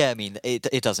 Yeah, I mean,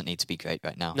 it doesn't need to be great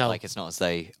right now. No. Like, it's not as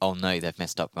though, oh no, they've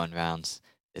messed up 1 round.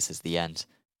 This is the end.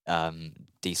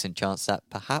 Decent chance that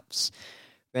perhaps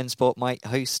Rensport might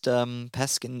host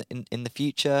PESC in the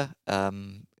future.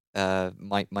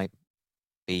 Might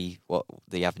be what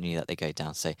the avenue that they go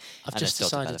down. So I've just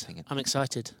decided I'm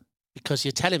excited because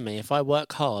you're telling me if I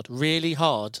work hard, really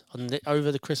hard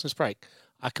over the Christmas break,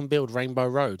 I can build Rainbow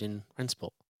Road in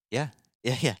Rensport. Yeah.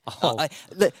 Oh.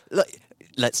 Look,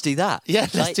 let's do that. Yeah,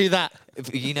 let's do that.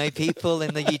 People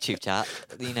in the YouTube chat,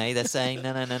 they're saying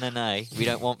no. We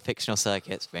don't want fictional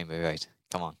circuits. Rainbow Road.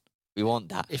 Come on. We want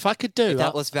that. If I could do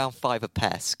That was round 5 of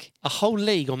PESC. a whole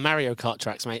league on Mario Kart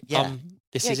tracks, mate. Yeah.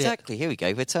 This is exactly. Here we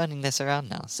go. We're turning this around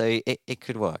now. So it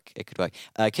could work. It could work.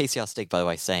 KCR Stig, by the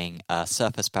way, saying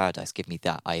Surface Paradise, give me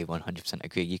that. I 100%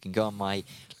 agree. You can go on my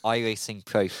iRacing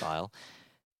profile.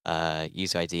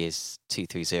 User ID is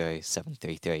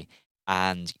 230733.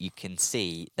 And you can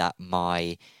see that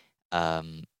my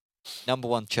number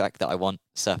one track that I want,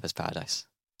 Surface Paradise.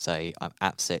 So I'm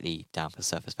absolutely down for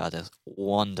Surface Paradise.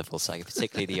 Wonderful circuit,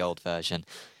 particularly the old version.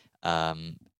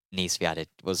 Needs to be added.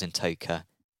 Was in Toka.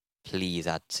 Please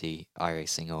add to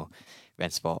iRacing or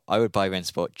Rennsport. I would buy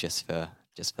Rennsport just for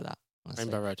that. Honestly.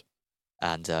 Rainbow Road.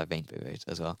 And Rainbow Road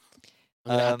as well.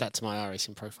 I'm going to add that to my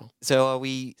iRacing profile. So are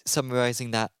we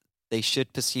summarising that they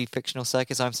should pursue fictional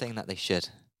circuits? I'm saying that they should,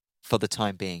 for the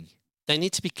time being. They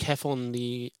need to be careful on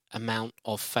the amount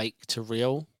of fake to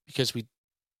real, because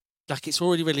it's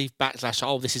already really backlash.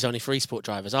 Oh, this is only for esport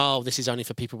drivers. Oh, this is only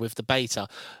for people with the beta.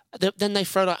 Then they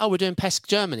throw we're doing PESC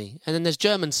Germany. And then there's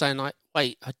Germans saying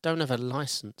wait, I don't have a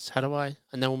license. How do I?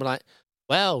 And then we'll be like,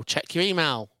 well, check your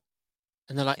email.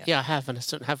 And they're like, yeah, I have, and I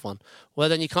don't have one. Well,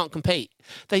 then you can't compete.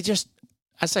 They just,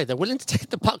 I say, they're willing to take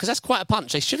the punt, because that's quite a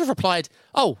punch. They should have replied,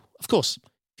 oh, of course,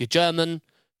 if you're German,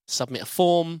 submit a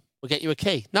form, we'll get you a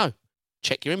key. No,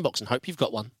 check your inbox and hope you've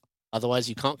got one. Otherwise,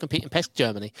 you can't compete in PESC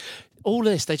Germany. All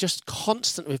of this, they're just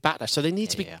constant with backlash. So they need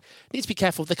to be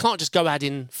careful. They can't just go add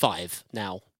in 5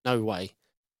 now. No way.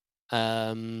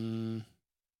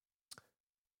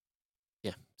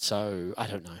 So I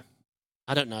don't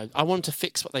know. I want to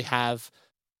fix what they have,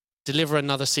 deliver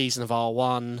another season of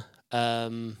R1,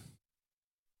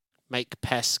 make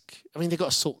PESC. I mean, they've got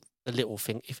to sort the little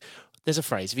thing. If there's a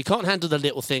phrase, if you can't handle the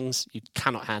little things, you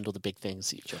cannot handle the big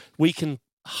things. Sure. We can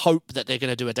hope that they're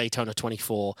going to do a Daytona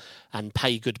 24 and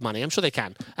pay good money. I'm sure they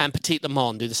can. And Petit Le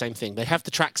Mans do the same thing. They have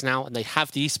the tracks now and they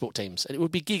have the esport teams, and it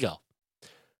would be giga.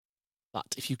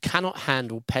 But if you cannot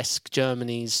handle PESC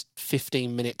Germany's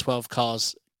 15-minute 12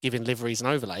 cars giving liveries and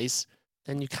overlays,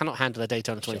 then you cannot handle a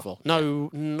Daytona 24. Sure. No,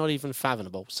 not even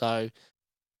fathomable. So,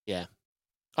 yeah.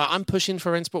 I'm pushing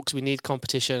for Rennsport because we need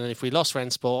competition. And if we lost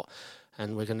Rennsport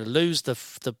and we're going to lose the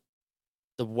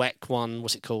WEC one,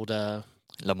 what's it called? Le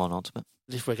Mans Ultimate.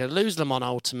 If we're going to lose Le Mans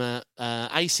Ultimate,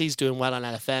 AC's doing well on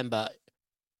LFM, but,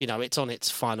 it's on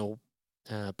its final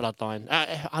bloodline.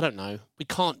 I don't know. We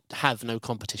can't have no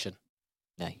competition.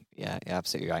 No, yeah, you're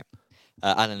absolutely right.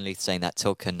 Alan Luth saying that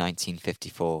Tilka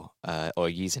 1954, or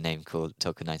a username called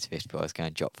Tilka 1954, is going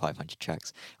to drop 500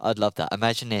 tracks. I'd love that.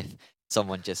 Imagine if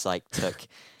someone just took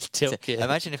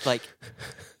imagine if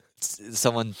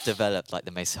someone developed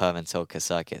the most Hermann Tilke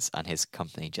circuits and his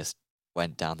company just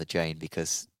went down the drain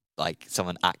because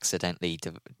someone accidentally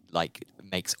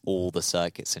makes all the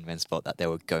circuits in Rennsport that they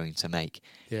were going to make.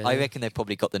 Yeah. I reckon they've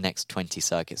probably got the next 20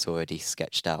 circuits already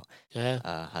sketched out.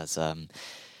 Yeah. As Hermann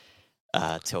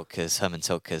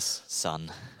Tilke's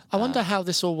son. I wonder how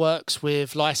this all works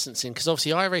with licensing, because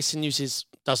obviously iRacing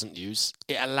doesn't use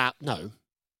it.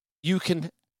 You can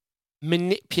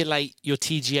manipulate your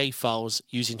TGA files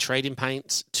using trading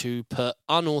paints to put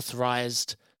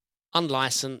unauthorized,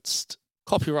 unlicensed,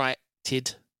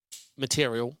 copyrighted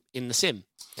material in the sim.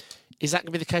 Is that going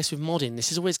to be the case with modding?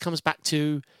 This always comes back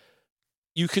to,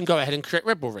 you can go ahead and create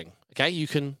Red Bull Ring. Okay, you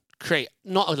can create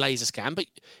not a laser scan, but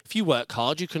if you work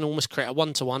hard, you can almost create a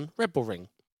 1-to-1 Red Bull Ring,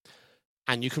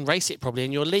 and you can race it probably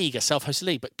in your league, a self-hosted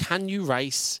league. But can you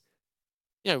race?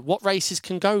 What races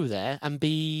can go there and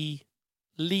be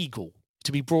legal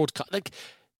to be broadcast?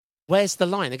 Where's the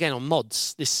line again on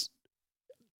mods?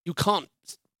 You can't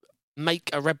make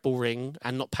a Red Bull Ring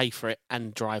and not pay for it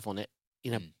and drive on it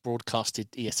in a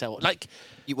broadcasted ESL.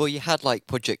 You had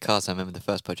Project Cars. I remember the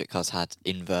first Project Cars had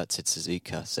inverted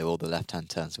Suzuka, so all the left-hand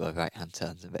turns were right-hand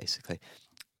turns, basically.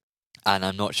 And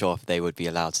I'm not sure if they would be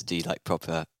allowed to do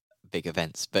proper big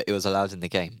events, but it was allowed in the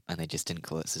game, and they just didn't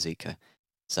call it Suzuka.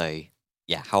 So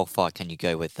yeah, how far can you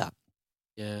go with that?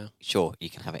 Yeah, sure, you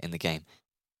can have it in the game.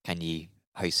 Can you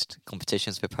host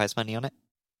competitions with prize money on it?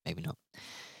 Maybe not.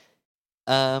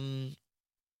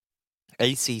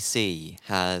 ACC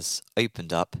has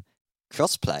opened up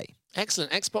crossplay.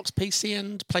 Excellent. Xbox, PC,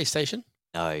 and PlayStation?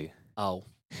 No. Oh.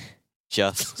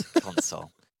 Just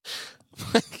console. Oh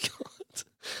my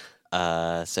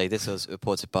God. So this was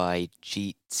reported by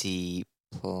GT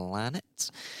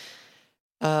Planet.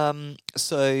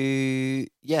 Update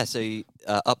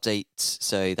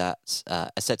so that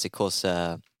Assetto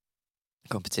Corsa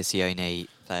Competizione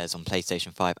players on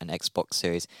PlayStation 5 and Xbox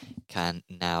Series can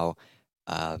now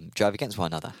drive against one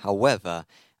another. However,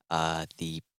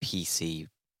 the PC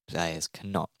players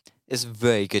cannot. It's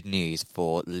very good news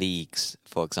for leagues,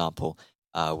 for example.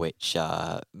 which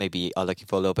maybe are looking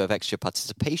for a little bit of extra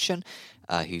participation,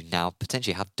 who now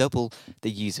potentially have double the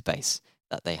user base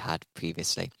that they had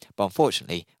previously. But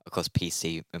unfortunately, of course,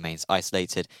 PC remains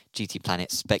isolated. GT Planet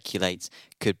speculates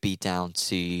could be down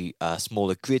to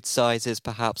smaller grid sizes,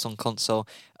 perhaps on console.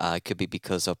 Could be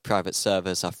because of private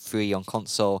servers are free on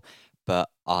console, but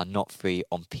are not free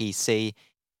on PC.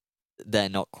 They're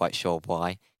not quite sure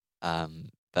why.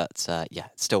 But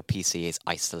still PC is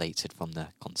isolated from the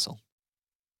console.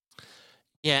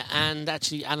 Yeah, and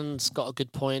actually, Alan's got a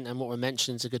good point, and what we're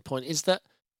mentioning is a good point, is that,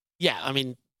 I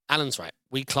mean, Alan's right.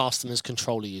 We class them as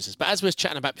controller users. But as we were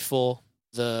chatting about before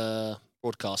the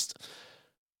broadcast,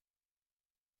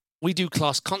 we do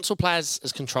class console players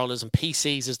as controllers and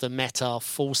PCs as the meta,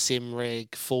 full sim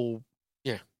rig, full,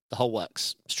 the whole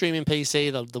works. Streaming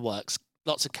PC, the works.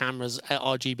 Lots of cameras,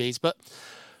 RGBs. But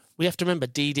we have to remember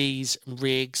DDs,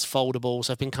 rigs, foldables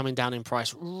have been coming down in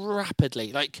price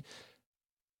rapidly.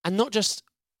 And not just,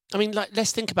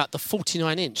 let's think about the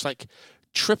 49-inch.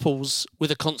 Triples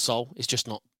with a console is just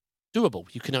not doable.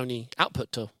 You can only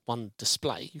output to one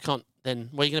display. You can't then,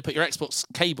 where are you going to put your Xbox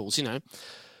cables,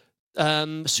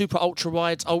 Super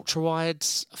ultra-wides,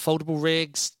 foldable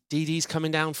rigs, DDs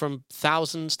coming down from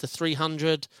thousands to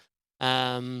 300.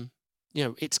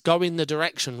 It's going the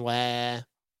direction where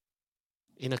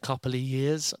in a couple of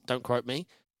years, don't quote me,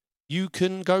 you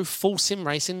can go full sim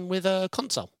racing with a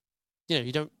console.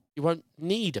 You won't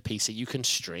need a PC. You can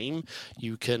stream,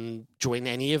 you can join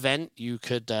any event, you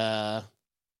could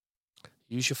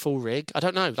use your full rig. I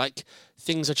don't know,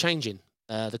 things are changing.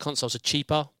 The consoles are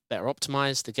cheaper, better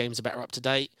optimized, the games are better up to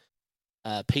date.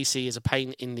 PC is a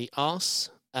pain in the arse.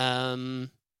 So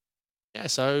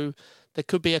there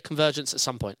could be a convergence at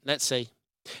some point. Let's see.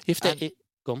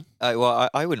 Go on. Well,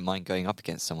 I wouldn't mind going up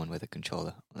against someone with a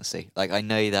controller, honestly. I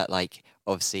know that,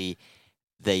 obviously,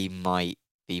 they might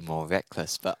be more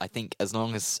reckless, but I think as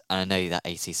long as, and I know that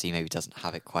ACC maybe doesn't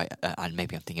have it quite, and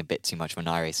maybe I'm thinking a bit too much of an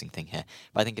iRacing thing here,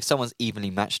 but I think if someone's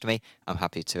evenly matched to me, I'm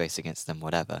happy to race against them,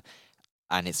 whatever.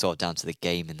 And it's sort of down to the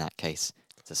game in that case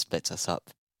to split us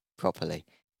up properly.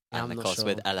 Yeah, and of course,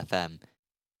 with LFM,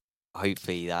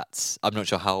 hopefully that's, I'm not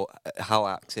sure how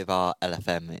active are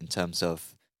LFM in terms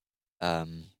of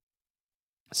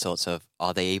sorts of,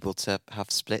 are they able to have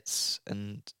splits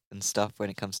and stuff when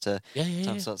it comes to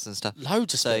time slots and stuff?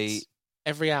 Loads of splits.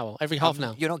 Every hour, every half an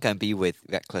hour. You're not going to be with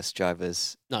reckless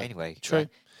drivers anyway. True. Right?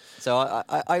 So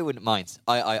I wouldn't mind.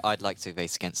 I'd like to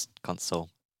race against console.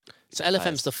 So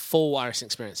LFM's the full iRacing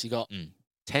experience. You got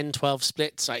 10, 12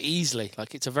 splits easily.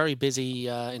 It's a very busy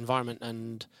environment,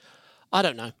 and I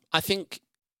don't know. I think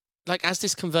as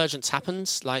this convergence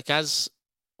happens, as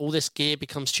all this gear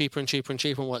becomes cheaper and cheaper and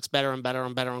cheaper and works better and better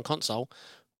and better on console,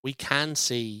 we can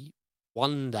see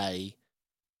one day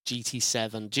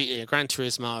GT7, Gran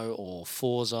Turismo or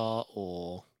Forza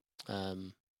or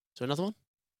is there another one?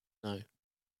 No.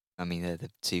 I mean, they're the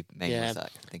two main ones that I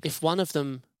can think of. If one of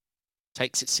them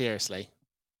takes it seriously,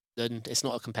 then it's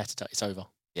not a competitor. It's over.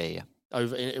 Yeah.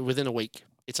 Over within a week,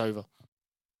 it's over.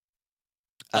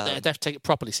 They have to take it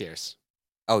properly serious.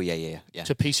 Oh, yeah.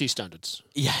 To PC standards.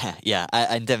 Yeah.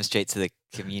 And demonstrate to the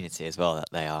community as well that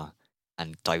they are,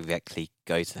 and directly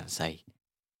go to them and say,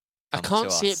 I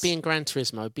can't see it being Gran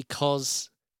Turismo, because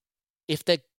if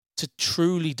they're to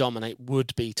truly dominate,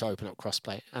 would be to open up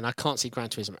crossplay. And I can't see Gran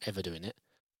Turismo ever doing it.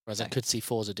 Whereas I could see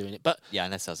Forza doing it. But yeah,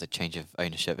 unless there's a change of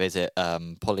ownership. Is it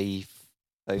Poly?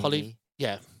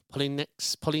 Yeah. Poly.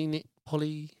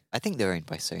 I think they're owned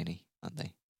by Sony, aren't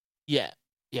they? Yeah,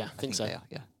 I think so. They are,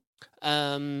 yeah.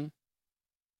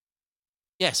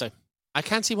 So I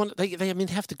can see one. They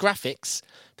have the graphics,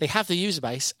 they have the user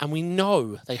base, and we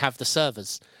know they have the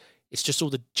servers. It's just all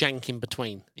the jank in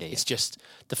between. Yeah. It's just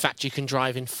the fact you can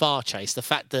drive in Far Chase, the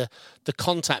fact the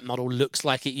contact model looks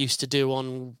like it used to do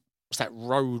on, what's that,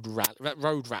 Road Rat,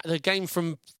 the game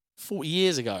from 40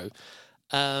 years ago.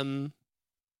 We'll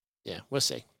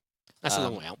see. That's a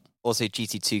long way out. Also,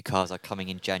 GT2 cars are coming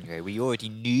in January. We already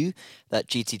knew that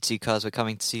GT2 cars were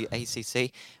coming to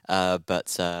ACC,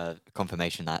 but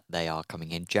confirmation that they are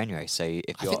coming in January. So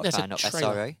if you're a fan of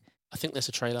SRO... I think there's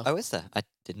a trailer. Oh, is there? I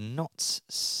did not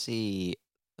see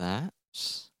that.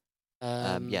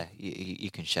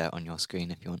 You can share it on your screen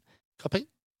if you want. Copy.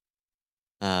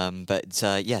 Some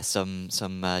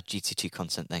GT2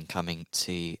 content then coming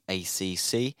to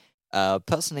ACC.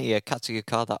 Personally, a category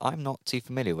car that I'm not too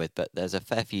familiar with, but there's a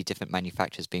fair few different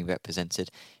manufacturers being represented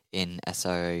in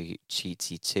SRO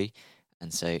GT2,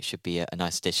 and so it should be a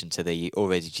nice addition to the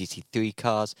already GT3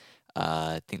 cars.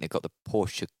 I think they've got the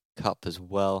Porsche Cup as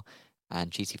well,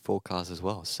 and GT4 cars as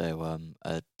well, so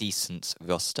a decent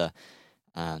roster.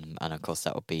 And of course,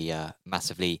 that will be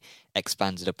massively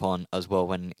expanded upon as well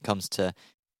when it comes to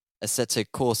Assetto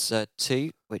Corsa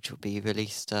 2, which will be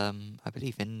released, I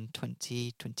believe, in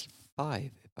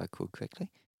 2025, if I recall correctly.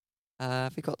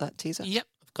 Have we got that teaser? Yep,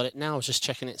 I've got it now. I was just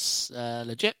checking it's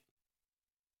legit.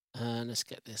 Let's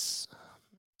get this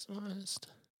maximized.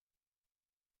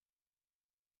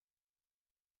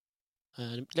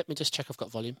 Let me just check I've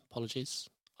got volume. Apologies.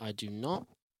 I do not.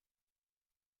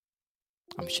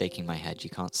 I'm shaking my head. You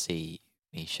can't see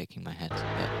me shaking my head, but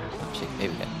I'm shaking.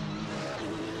 Here we go.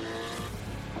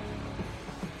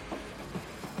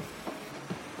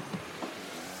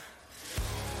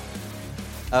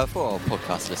 For our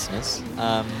podcast listeners,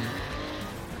 I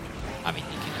mean,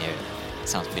 you can hear it. It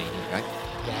sounds pretty neat, right?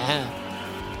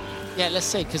 Yeah, let's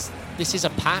say, because this is a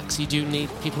pack, so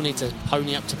people need to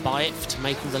pony up to buy it to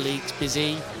make all the leagues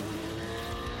busy.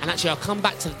 And actually, I'll come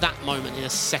back to that moment in a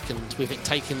second with it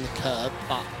taking the curb.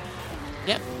 But,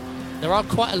 yep, there are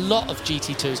quite a lot of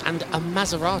GT2s, and a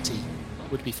Maserati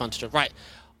would be fun to drive. Right,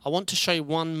 I want to show you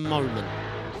one moment,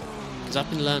 because I've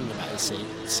been learning about AC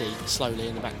slowly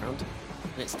in the background.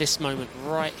 And it's this moment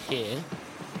right here.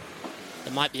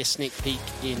 There might be a sneak peek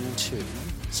into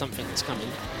something that's coming.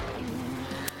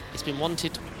 It's been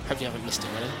wanted, hopefully I haven't missed it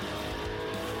already,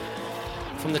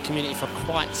 from the community for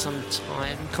quite some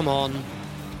time. Come on.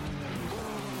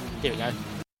 Here we go.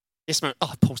 This moment,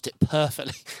 I paused it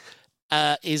perfectly,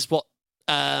 is what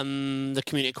the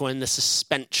community calling the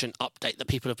suspension update that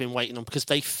people have been waiting on, because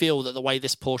they feel that the way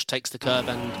this Porsche takes the curve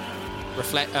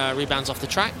and rebounds off the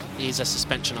track is a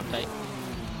suspension update.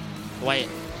 The way it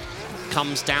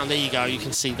comes down, there you go, you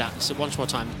can see that. So once more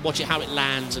time, watch it how it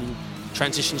lands and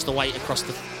transitions the weight across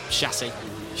the chassis.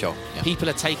 Sure. Yeah. People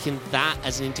are taking that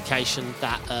as an indication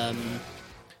that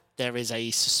there is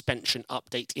a suspension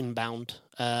update inbound.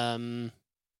 So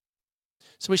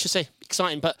we should see.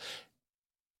 Exciting, but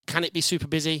can it be super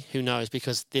busy? Who knows?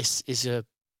 Because this is a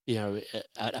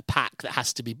pack that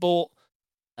has to be bought.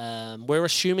 We're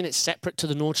assuming it's separate to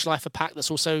the Nordschleifer pack that's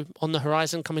also on the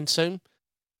horizon coming soon.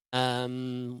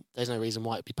 There's no reason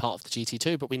why it'd be part of the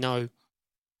GT2, but we know.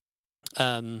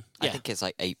 I think it's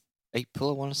like April,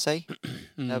 I want to say.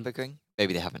 Nürburgring.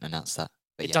 Maybe they haven't announced that.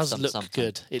 But it does look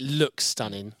good. It looks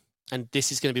stunning. And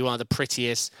this is going to be one of the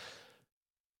prettiest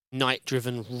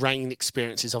night-driven rain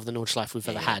experiences of the Nordschleife we've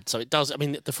ever had. So it does, I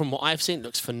mean, from what I've seen, it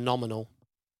looks phenomenal.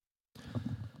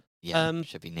 Yeah,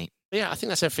 should be neat. Yeah, I think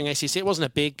that's everything ACC. It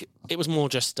wasn't it was more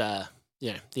just, the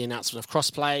announcement of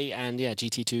crossplay and,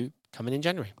 GT2 coming in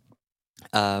January.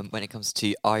 When it comes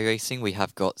to iRacing, we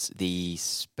have got the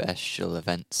special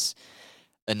events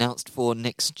announced for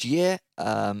next year.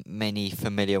 Many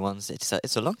familiar ones. It's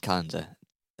a long calendar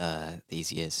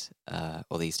these years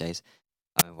or these days.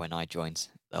 I remember when I joined,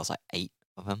 there was like 8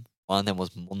 of them. One of them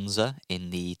was Monza in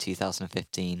the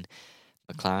 2015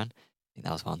 McLaren. I think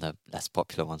that was one of the less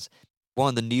popular ones. One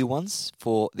of the new ones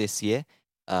for this year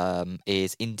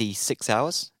is Indy 6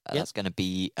 Hours. That's going to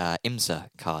be IMSA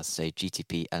cars, so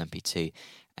GTP, LMP2,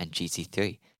 and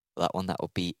GT3. That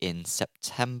will be in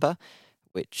September,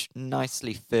 which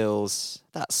nicely fills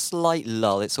that slight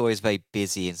lull. It's always very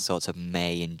busy in sort of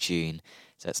May and June,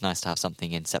 so it's nice to have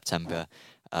something in September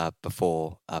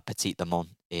before Petit Le Mans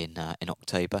in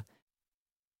October.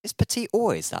 Is Petit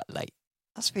always that late?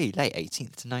 That's really late,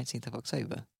 18th to 19th of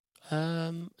October.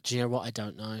 Do you know what? I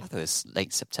don't know. I thought it was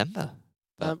late September.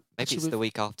 But maybe it's the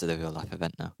week after the real life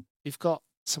event now. We've got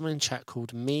someone in chat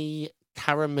called Me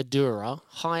Karamadura.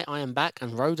 Hi, I am back,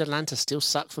 and Road Atlanta still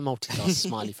suck for multiclass.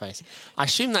 Smiley face. I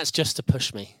assume that's just to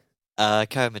push me.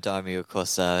 Karamadura, of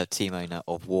course, team owner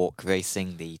of Walk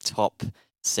Racing, the top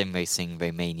sim racing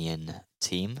Romanian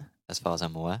team, as far as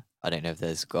I'm aware. I don't know if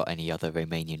there's got any other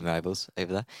Romanian rivals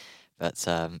over there. But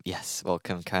yes,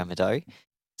 welcome Karamadura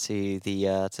to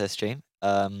the stream.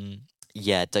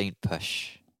 Don't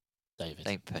push David.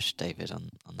 Don't push David on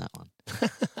that one.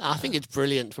 I think it's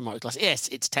brilliant for multiclass. Yes,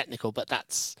 it's technical, but I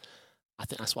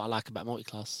think that's what I like about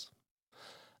multiclass.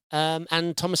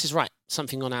 And Thomas is right.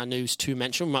 Something on our news to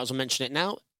mention. We might as well mention it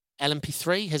now.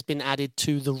 LMP3 has been added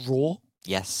to the Raw.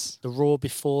 Yes. The Raw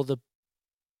before the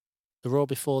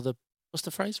what's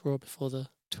the phrase? Raw before the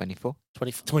 24.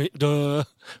 20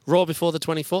 Raw before the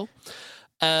 24.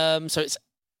 So it's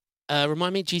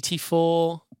remind me,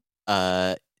 GT4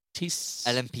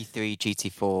 LMP3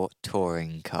 GT4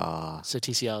 touring car. So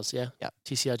TCRs, yeah? Yeah.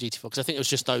 TCR GT4, because I think it was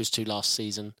just those two last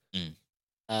season.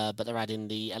 But they're adding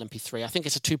the LMP3. I think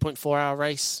it's a 2.4-hour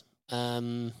race.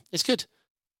 It's good.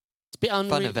 It's a bit unreal.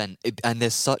 Fun event. And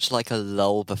there's such like a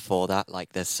lull before that.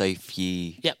 Like there's so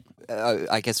few. Yep.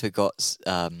 I guess we've got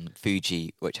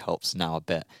Fuji, which helps now a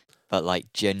bit. But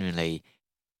like generally,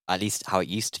 at least how it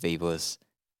used to be, was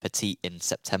Petite in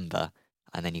September,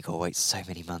 and then you got to wait so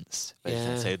many months.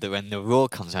 Yeah. So when the Raw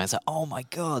comes around, it's like, oh my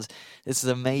god, this is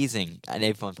amazing, and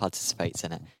everyone participates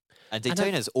in it. And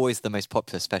Daytona is always the most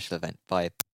popular special event by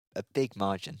a big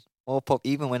margin.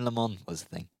 Even when Le Mans was a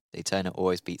thing, Daytona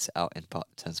always beats it out in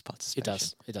terms of participation.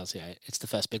 It does. Yeah, it's the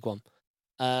first big one.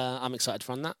 I'm excited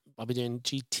to run that. I'll be doing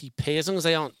GTP as long as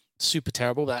they aren't super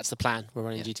terrible. But that's the plan. We're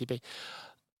running GTP.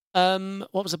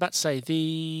 What was I about to say?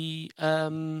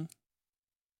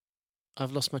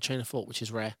 I've lost my train of thought, which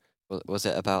is rare. Was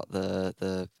it about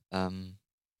the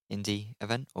indie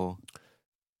event or?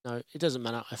 No, it doesn't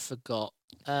matter. I forgot.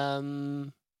 But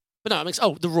no, it makes.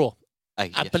 Oh, the Raw.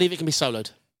 I believe it can be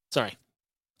soloed. Sorry,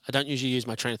 I don't usually use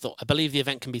my train of thought. I believe the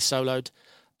event can be soloed.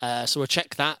 So we'll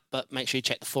check that, but make sure you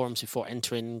check the forums before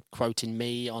quoting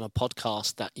me on a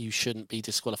podcast that you shouldn't be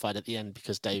disqualified at the end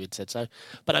because David said so.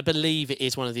 But I believe it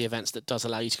is one of the events that does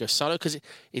allow you to go solo because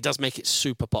it does make it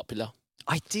super popular.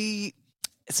 I do.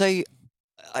 So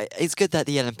it's good that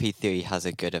the LMP3 has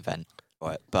a good event,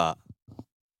 right? But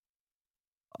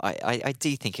I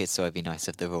do think it'd sort of be nice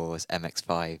if the Raw was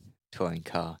MX-5, touring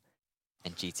car,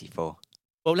 and GT4.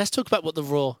 Well, let's talk about what the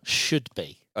Raw should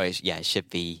be. Oh, it should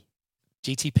be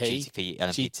GTP,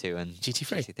 LMP2, and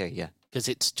GT3. GT3, yeah. Because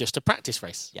it's just a practice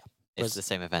race. Yeah, it's the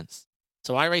same events.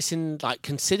 So iRacing, like,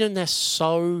 considering they're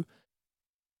so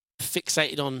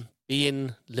fixated on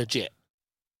being legit,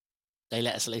 they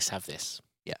let us at least have this.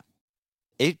 Yeah.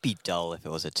 It'd be dull if it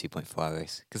was a 2.4-hour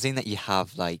race. Because seeing that you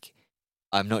have, like,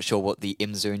 I'm not sure what the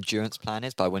IMSA Endurance plan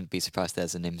is, but I wouldn't be surprised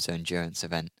there's an IMSA Endurance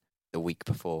event the week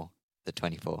before the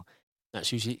 24.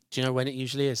 That's usually. Do you know when it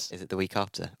usually is? Is it the week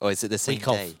after, or is it the same week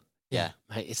day? Off. Yeah,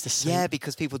 mate, it's the same. Yeah,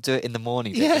 because people do it in the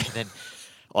morning. Yeah. And then,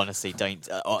 honestly, don't.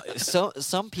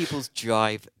 Some people's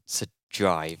drive to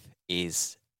drive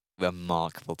is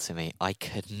remarkable to me. I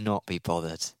could not be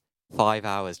bothered. 5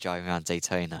 hours driving around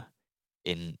Daytona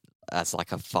as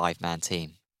like a 5-man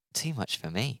team. Too much for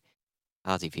me.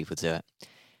 How do people do it?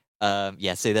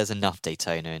 Yeah, so there's enough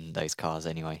Daytona in those cars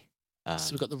anyway.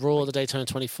 So we've got the Raw, the Daytona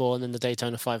 24, and then the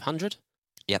Daytona 500.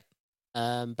 Yep.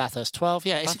 Bathurst 12.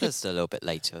 Yeah, it's Bathurst a little bit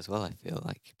later as well, I feel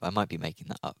like. But I might be making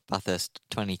that up. Bathurst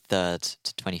 23rd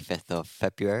to 25th of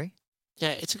February.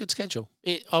 Yeah, it's a good schedule.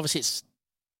 I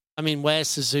mean, where's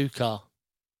Suzuka?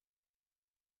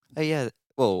 Oh, yeah.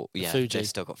 Well, yeah, Fuji. they've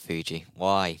still got Fuji.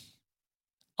 Why?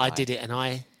 I did it, and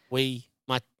it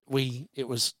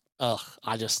was,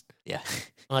 Yeah.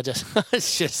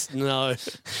 it's just, no.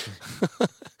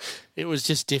 It was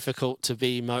just difficult to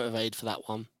be motivated for that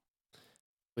one.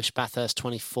 Wish Bathurst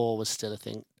 24 was still a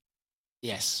thing.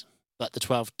 Yes, but the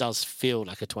 12 does feel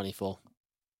like a 24.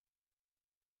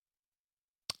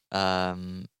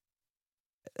 So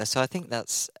I think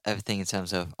that's everything in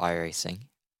terms of iRacing.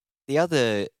 The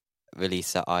other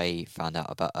release that I found out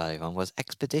about earlier on was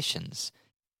Expeditions.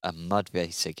 A mud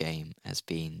racer game has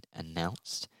been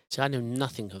announced. So I know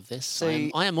nothing of this. So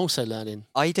I am also learning.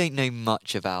 I don't know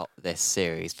much about this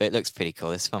series, but it looks pretty cool.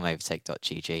 This is from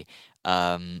Overtake.gg.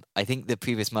 I think the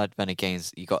previous Mud Runner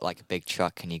games, you got like a big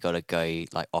truck and you got to go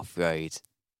like off-road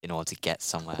in order to get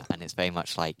somewhere. And it's very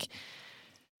much like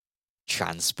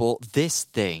transport this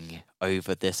thing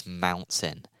over this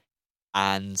mountain.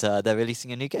 And they're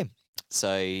releasing a new game.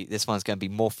 So this one's going to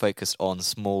be more focused on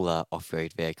smaller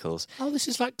off-road vehicles. Oh, this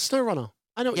is like SnowRunner.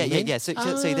 I know what you mean. Yeah. So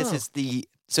this is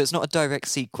so it's not a direct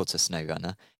sequel to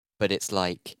SnowRunner, but it's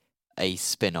like a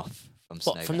spin-off from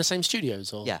SnowRunner. From the same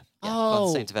studios, or yeah, from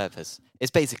the same developers.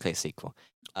 It's basically a sequel.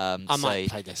 I might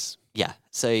play this. Yeah,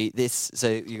 so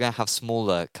you're gonna have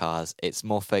smaller cars. It's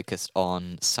more focused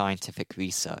on scientific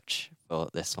research for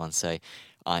this one. So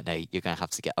I know you're gonna have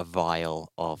to get a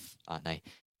vial of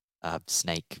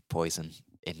snake poison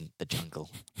in the jungle,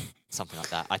 something like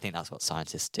that. I think that's what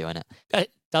scientists do in it.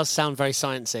 It does sound very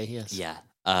sciencey, yes. Yeah.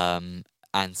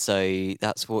 And so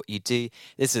that's what you do.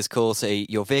 This is cool. So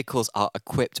your vehicles are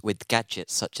equipped with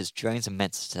gadgets such as drones and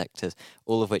metal detectors,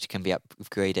 all of which can be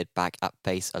upgraded back at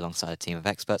base alongside a team of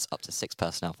experts, up to 6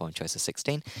 personnel for a choice of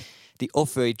 16. The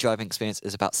off-road driving experience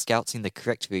is about scouting the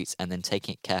correct routes and then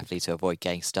taking it carefully to avoid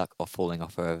getting stuck or falling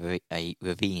off a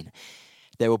ravine.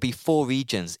 There will be 4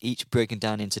 regions, each broken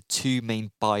down into 2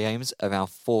 main biomes, around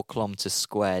 4 kilometers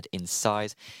squared in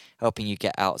size, helping you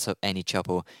get out of any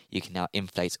trouble. You can now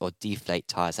inflate or deflate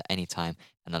tires at any time,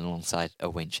 and alongside a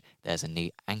winch, there's a new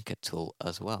anchor tool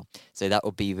as well. So that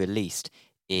will be released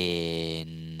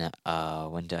in,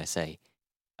 when did I say?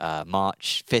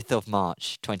 March, 5th of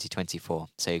March, 2024.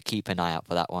 So keep an eye out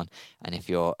for that one. And if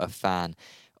you're a fan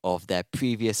of their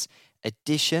previous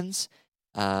editions,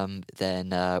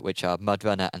 then which are Mud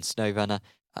Runner and Snow Runner,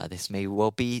 this may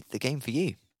well be the game for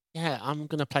you. Yeah, I'm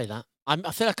gonna play that.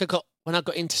 I feel like when I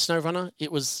got into SnowRunner,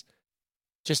 it was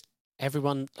just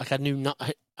everyone like I knew not.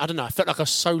 I don't know. I felt like I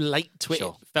was so late to it.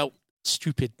 Sure. It felt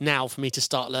stupid now for me to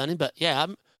start learning. But yeah,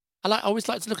 I always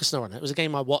like to look at SnowRunner. It was a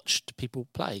game I watched people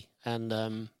play, and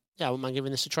yeah, I wouldn't mind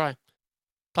giving this a try.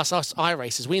 Plus, us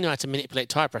iRacers, we know how to manipulate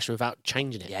tire pressure without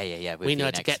changing it. Yeah. We know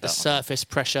how to get the surface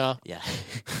pressure. Yeah.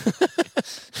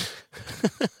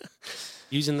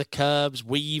 Using the curbs,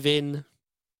 weaving.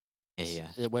 Yeah.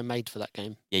 We're made for that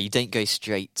game. Yeah, you don't go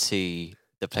straight to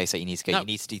the place that you need to go. No. You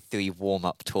need to do 3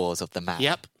 warm-up tours of the map.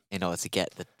 Yep. In order to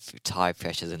get the tire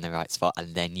pressures in the right spot,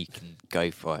 and then you can go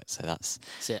for it. So that's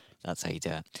it. That's how you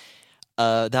do it.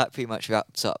 That pretty much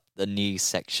wraps up the news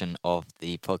section of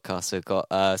the podcast. We've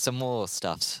got some more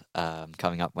stuff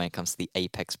coming up when it comes to the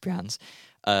Apex brands.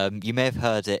 You may have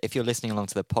heard it. If you're listening along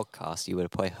to the podcast, you would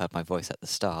have probably heard my voice at the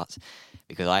start,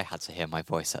 because I had to hear my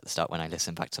voice at the start when I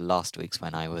listened back to last week's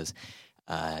when I was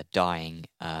dying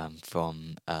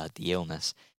from the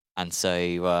illness. And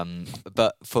so,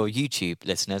 but for YouTube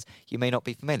listeners, you may not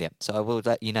be familiar. So I will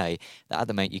let you know that at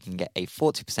the moment you can get a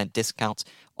 40% discount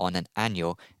on an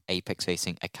annual Apex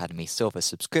Racing Academy Silver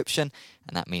subscription.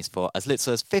 And that means for as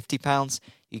little as £50,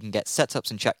 you can get setups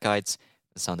and track guides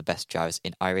with some of the best drivers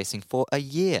in iRacing for a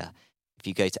year. If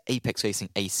you go to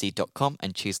apexracingac.com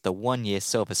and choose the 1-year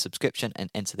silver subscription and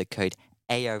enter the code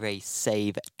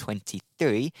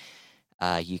ARASAVE23,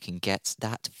 you can get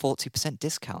that 40%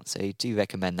 discount. So do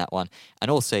recommend that one. And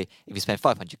also, if you spend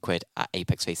 £500 at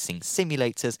Apex Racing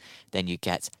Simulators, then you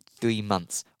get 3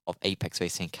 months of Apex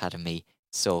Racing Academy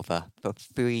Silver for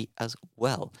free as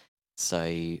well.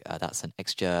 So that's an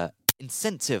extra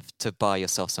incentive to buy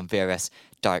yourself some VRS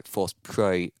Direct Force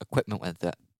Pro equipment, whether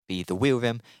that be the wheel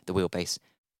rim, the wheelbase,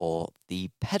 or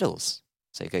the pedals.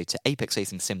 So go to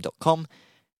apexracingsim.com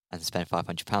and spend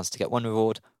 £500 to get one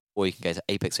reward, or you can go to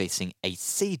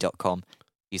apexracingac.com,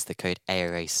 use the code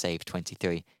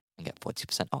ARASAVE23 and get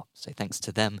 40% off. So thanks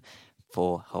to them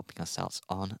for helping us out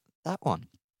on that one.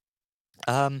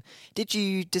 Did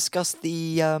you discuss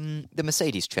the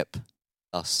Mercedes trip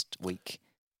last week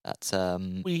that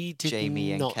We did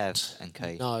Jamie not. and Kev and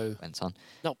Co went on?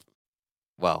 Nope.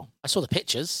 Well, I saw the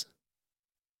pictures.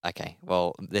 Okay,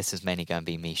 well, this is mainly going to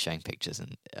be me showing pictures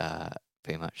and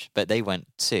pretty much. But they went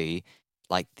to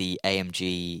like the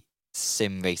AMG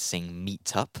sim racing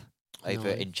meetup over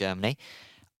in Germany,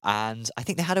 and I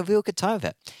think they had a real good time of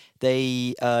it.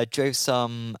 They drove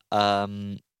some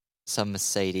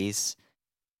Mercedes.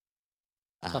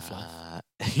 Tough life.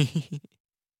 Here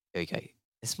we go.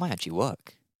 This might actually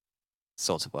work.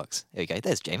 Sort of works. Here we go.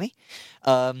 There's Jamie.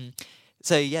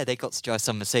 So yeah, they got to drive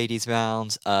some Mercedes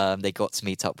round. They got to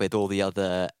meet up with all the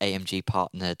other AMG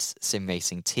partnered sim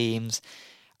racing teams,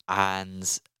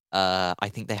 and I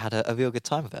think they had a real good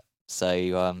time of it. So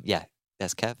yeah,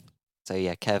 there's Kev. So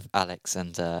yeah, Kev, Alex,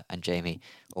 and Jamie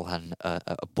all had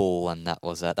a ball, and that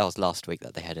was last week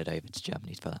that they headed over to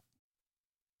Germany for that.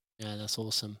 Yeah, that's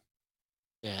awesome.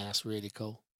 Yeah, that's really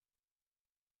cool.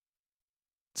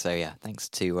 So yeah, thanks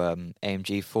to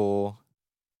AMG for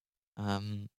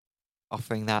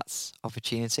offering that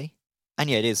opportunity.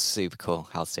 And yeah, it is super cool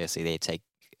how seriously they take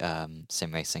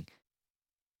sim racing.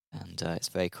 And it's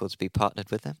very cool to be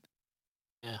partnered with them.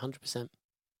 Yeah, 100%.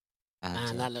 And,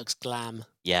 Man, that looks glam.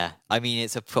 Yeah, I mean,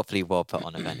 it's a properly well put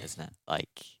on event, isn't it?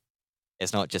 Like,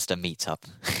 it's not just a meetup.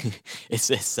 It's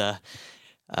this a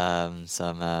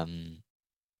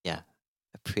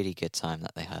pretty good time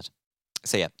that they had.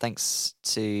 So yeah, thanks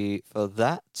for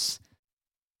that.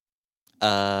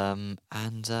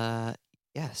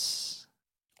 Yes,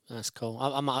 that's cool.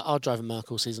 I'll drive a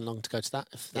Merc all season long to go to that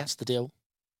if that's the deal.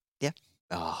 Yeah.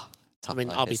 Oh, I mean,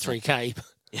 I'll be 3K.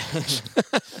 Yeah.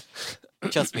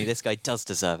 Trust me, this guy does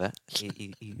deserve it.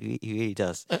 He really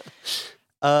does.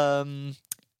 A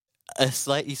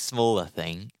slightly smaller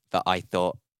thing, but I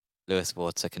thought Lewis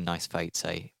Ward took a nice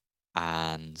photo,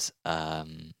 and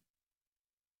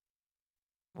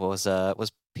was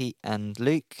Pete and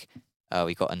Luke.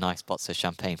 We got a nice box of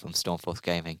champagne from Stormforce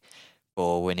Gaming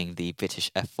for winning the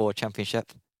British F4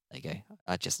 Championship. There you go.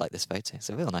 I just like this photo. It's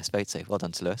a real nice photo. Well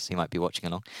done to Lewis. He might be watching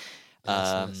along.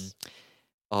 Nice.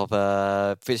 Of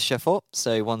British F4.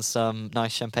 So won some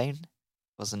nice champagne.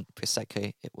 It wasn't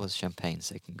Prosecco, it was champagne.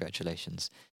 So congratulations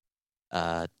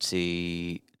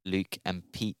to Luke and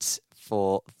Pete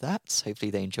for that.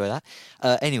 Hopefully they enjoy that.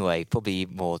 Anyway, probably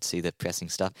more to the pressing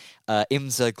stuff.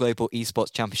 IMSA Global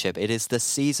Esports Championship. It is the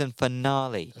season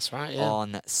finale. That's right, yeah.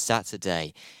 On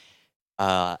Saturday.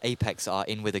 Apex are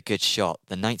in with a good shot.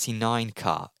 The 99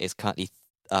 car is currently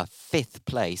 5th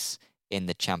place in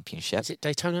the championship. Is it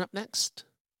Daytona up next?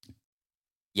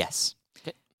 Yes.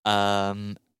 Okay.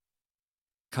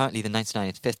 currently the 99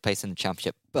 is 5th place in the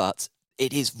championship, but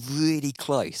it is really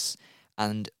close.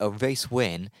 And a race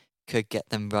win could get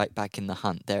them right back in the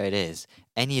hunt. There it is.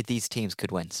 Any of these teams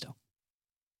could win still.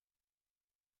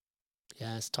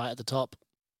 Yeah, it's tight at the top.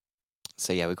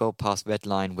 So yeah, we got past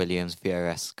Redline, Williams,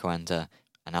 VRS, Coanda,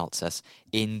 and Altus.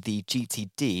 In the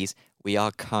GTDs, we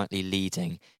are currently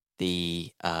leading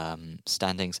the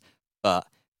standings, but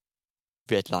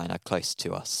Redline are close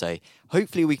to us. So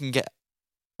hopefully we can get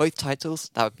both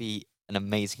titles. That would be an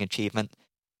amazing achievement.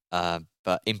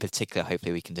 But in particular,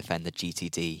 hopefully we can defend the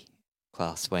GTD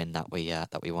class win that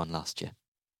we won last year.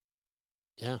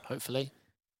 Yeah, hopefully.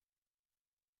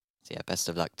 So yeah, best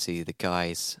of luck to the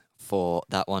guys for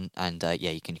that one. And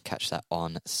yeah, you can catch that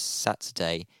on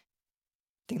Saturday.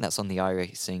 I think that's on the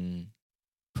iRacing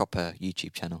proper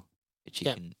YouTube channel, which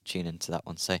you can tune into that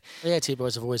one. So yeah,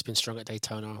 T-Boys have always been strong at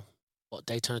Daytona. What,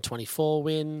 Daytona 24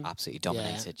 win? Absolutely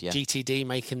dominated, yeah. GTD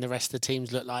making the rest of the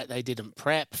teams look like they didn't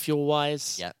prep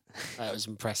fuel-wise. Yeah. That was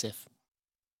impressive.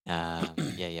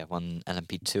 Yeah, won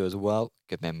LMP2 as well.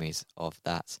 Good memories of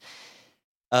that.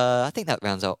 I think that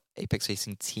rounds out Apex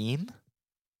Racing team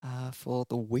for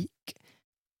the week.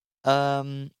 ARL.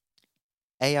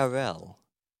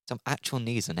 Some actual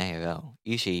news on ARL.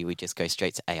 Usually we just go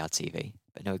straight to ARTV,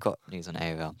 but no, we've got news on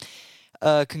ARL.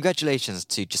 Congratulations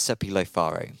to Giuseppe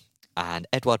Lofaro and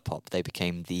Edward Pop. They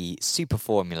became the Super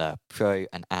Formula Pro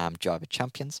and AM driver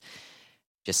champions.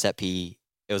 Giuseppe,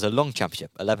 it was a long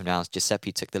championship, 11 rounds.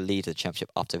 Giuseppe took the lead of the championship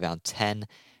after round 10.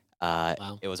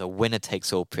 Wow. It was a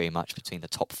winner-takes-all pretty much between the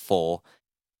top 4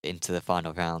 into the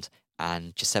final round,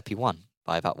 and Giuseppe won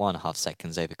by about 1.5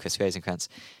 seconds over Chris Rosenkrantz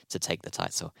to take the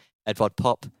title. Edward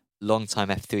Pop, long-time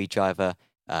F3 driver.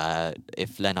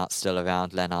 If Lennart's still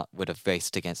around, Lennart would have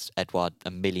raced against Edward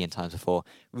a million times before.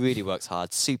 Really works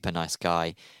hard, super nice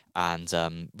guy, and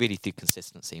really through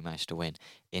consistency managed to win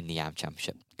in the AM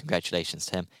Championship. Congratulations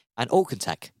to him. And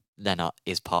Alcantech, Lennart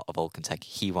is part of Alcantech.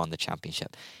 He won the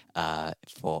championship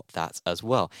for that as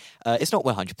well. It's not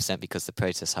 100% because the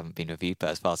protests haven't been reviewed, but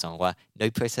as far as I'm aware, no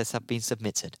protests have been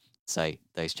submitted. So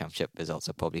those championship results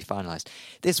are probably finalised.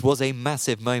 This was a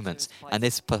massive moment, and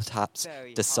this perhaps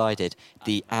decided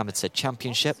the amateur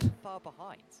championship.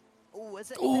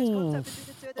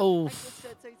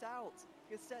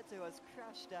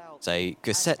 So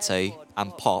Grosseto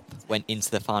and Pop went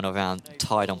into the final round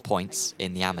tied on points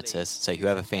in the amateurs. So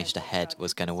whoever finished ahead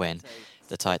was going to win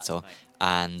the title.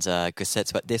 And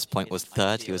Grosseto at this point was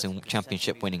third. He was in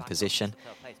championship winning position,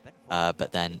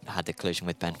 but then had the collision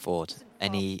with Ben Ford.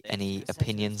 Any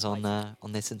opinions on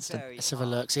this incident? Let's have a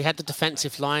look. So he had the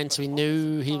defensive line, so he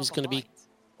knew he was going to be...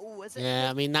 Yeah,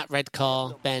 I mean, that red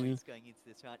car, Ben...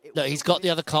 Look, he's got the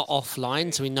other car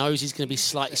offline, so he knows he's going to be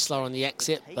slightly slower on the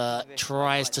exit, but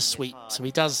tries to sweep. So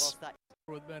he does...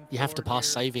 You have to pass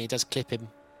saving. He does clip him,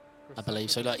 I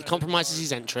believe. So look, he compromises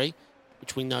his entry,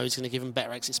 which we know is going to give him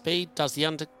better exit speed. Does the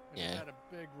under... Yeah.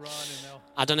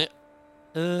 I don't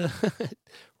know.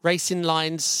 Racing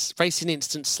lines, racing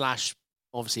instant /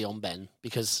 obviously on Ben,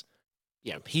 because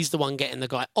he's the one getting the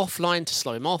guy offline to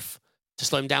slow him off, to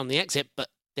slow him down the exit, but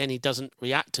then he doesn't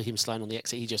react to him slowing on the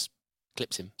exit. He just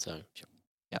clips him. So,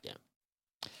 yeah.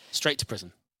 Straight to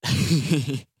prison.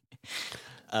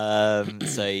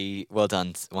 So, well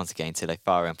done once again to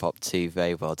Lofaro and Pop, 2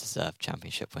 very well-deserved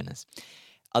championship winners.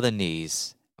 Other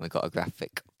news, we've got a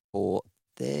graphic for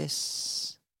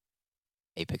this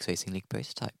Apex Racing League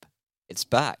prototype. It's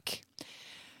back.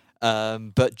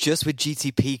 But just with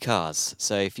GTP cars.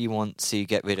 So if you want to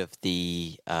get rid of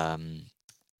the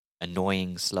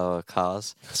annoying, slower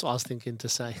cars. That's what I was thinking to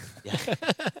say. Yeah.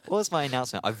 What was my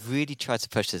announcement? I've really tried to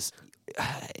push this.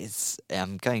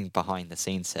 I'm going behind the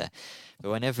scenes here.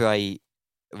 But whenever I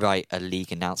write a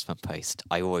league announcement post,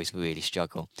 I always really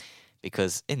struggle.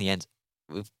 Because in the end,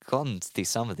 we've gone through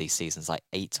some of these seasons, like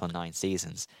 8 or 9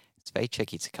 seasons. It's very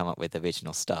tricky to come up with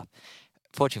original stuff.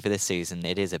 Fortunately for this season,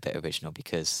 it is a bit original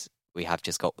because we have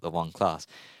just got the one class.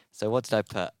 So what did I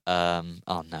put? Oh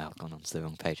no, I've gone onto the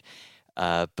wrong page.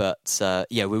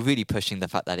 Yeah, we're really pushing the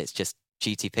fact that it's just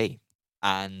GTP.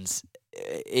 And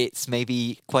it's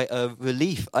maybe quite a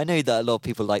relief. I know that a lot of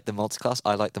people like the multi-class.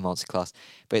 I like the multi-class.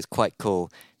 But it's quite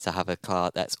cool to have a car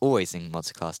that's always in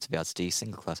multi-class to be able to do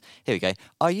single class. Here we go.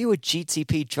 Are you a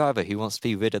GTP driver who wants to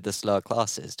be rid of the slower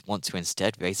classes? Want to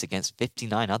instead race against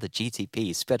 59 other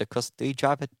GTPs spread across 3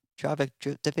 driver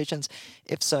divisions?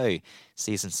 If so,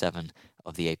 Season 7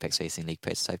 of the Apex Racing League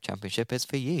Prototype Championship is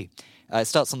for you. It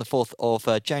starts on the 4th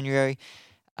of January.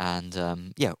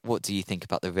 And yeah, what do you think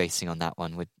about the racing on that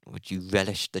one? Would you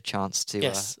relish the chance to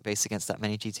race against that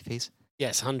many GTPs?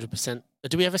 Yes, 100%.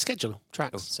 Do we have a schedule?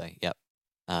 Tracks? So, yep.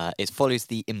 It follows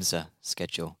the IMSA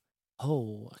schedule.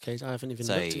 Oh, okay. I haven't even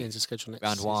So, looked at the IMSA schedule next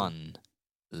round season. 1,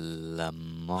 Le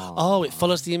Mans. Oh, it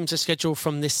follows the IMSA schedule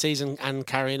from this season and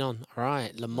carrying on. All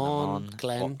right. Le Le Mans,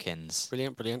 Glen. Watkins,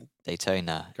 Brilliant, brilliant.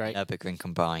 Daytona, Great. Nürburgring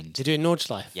combined. You're doing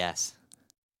Nordschleife? Yes.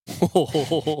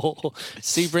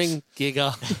 Sebring,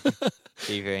 Giga.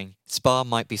 Sebring. Spa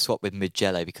might be swapped with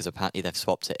Mugello because apparently they've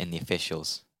swapped it in the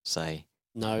officials. So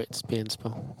No, it's being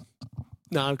Spa.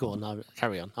 No, go on. No,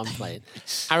 carry on. I'm playing.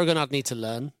 Aragon, I'd need to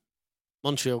learn.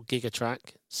 Montreal, Giga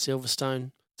Track.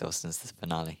 Silverstone. Dawson's the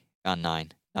finale. Round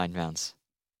 9. 9 rounds.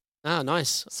 Ah,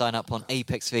 nice. Sign up on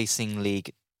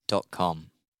apexracingleague.com.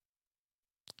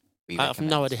 I have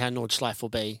no idea how Nordschleife will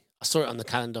be. I saw it on the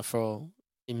calendar for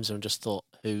IMSA and just thought,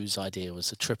 whose idea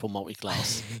was a triple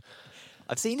multi-class?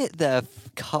 I've seen it there a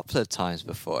couple of times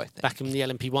before, I think. Back in the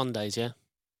LMP1 days, yeah?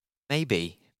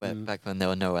 Maybe. Back when there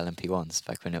were no LMP1s.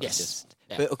 Back when it was just...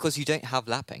 Yeah. But of course, you don't have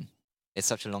lapping. It's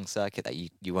such a long circuit that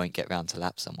you won't get round to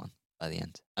lap someone by the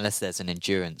end. Unless there's an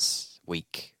endurance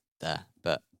week there.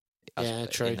 But yeah,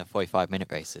 true. In the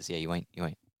 45-minute races, you won't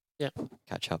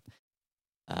catch up.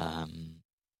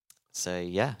 So,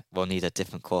 yeah, we'll need a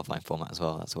different qualifying format as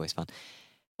well. That's always fun.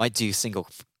 Might do single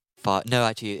file. No,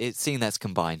 actually, seeing that's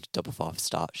combined, double file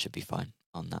start should be fine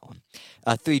on that one.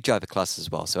 3 driver classes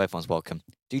as well, so everyone's welcome.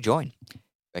 Do join.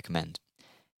 Recommend.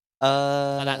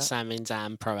 That's means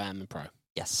Am, Pro Am, and Pro.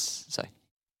 Yes. So,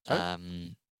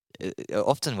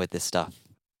 often with this stuff,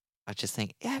 I just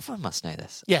think, yeah, everyone must know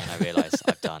this. Yeah. And I realise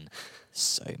I've done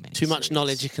so many. Too much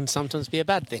knowledge, it can sometimes be a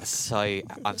bad thing.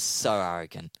 I'm so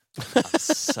arrogant. I'm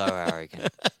so arrogant.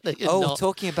 Not.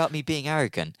 Talking about me being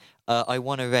arrogant, I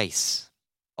won a race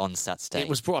on Saturday. It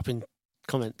was brought up in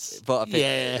comments.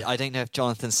 Yeah. I don't know if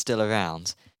Jonathan's still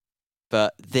around,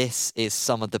 but this is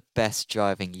some of the best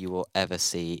driving you will ever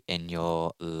see in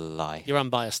your life. You're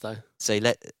unbiased, though. So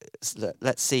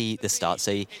let's see the start.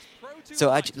 So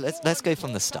let's go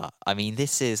from the start. I mean,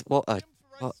 this is where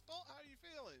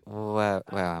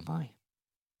am I?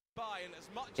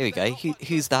 Here we go.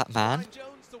 Who's that man?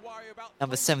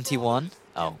 Number 71.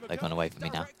 Oh, they've gone away from me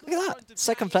now. Look at that.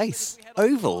 Second place.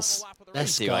 Ovals.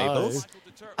 Let's go. Go. Ovals.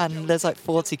 And there's like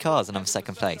 40 cars and I'm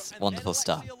second place. Wonderful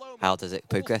stuff. How does it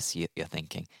progress, you're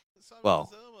thinking?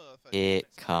 Well, here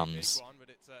comes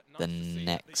the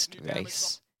next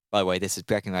race. By the way, this is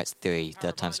Bragging Rights 3,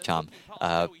 third time's charm.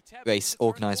 Race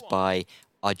organised by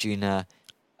Arjuna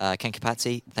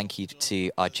Kenkapati. Thank you to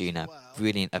Arjuna.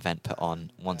 Brilliant event put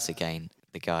on once again.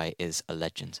 The guy is a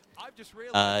legend.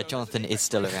 Jonathan is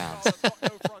still around.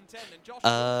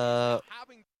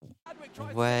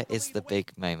 Where is the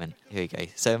big moment? Here we go.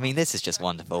 So, I mean, this is just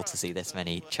wonderful to see this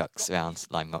many chucks around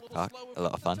Lime Rock Park. A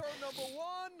lot of fun.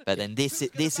 But then this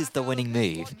is the winning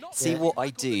move. See what I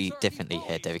do differently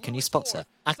here, David. Can you spot it?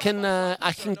 I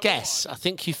can guess. I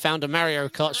think you found a Mario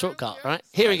Kart shortcut, right?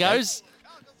 Here he goes.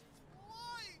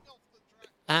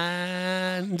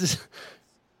 And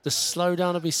the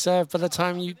slowdown will be served by the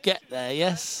time you get there,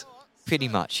 yes? Pretty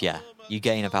much, yeah. You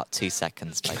gain about 2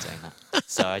 seconds by doing that.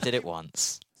 So I did it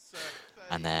once.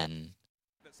 And then...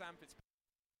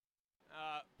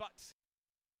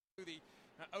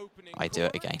 I do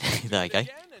it again. There you go.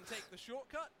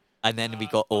 And then we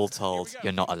got all told,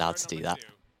 you're not allowed to do that.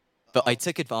 But I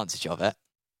took advantage of it.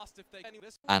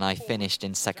 And I finished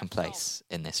in second place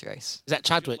in this race. Is that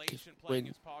Chadwick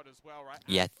win?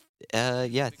 Yeah.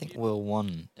 I think Will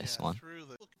won this one.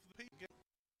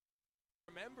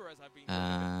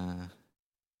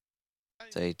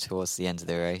 So towards the end of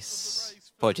the race...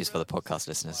 Apologies for the podcast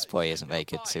listeners. Probably isn't very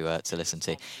good to listen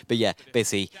to. But yeah,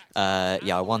 basically,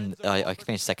 I won. I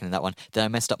finished second in that one. Then I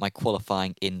messed up my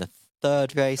qualifying in the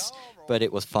third race, but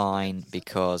it was fine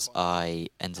because I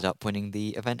ended up winning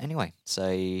the event anyway. So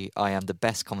I am the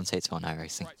best commentator on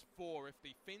iRacing.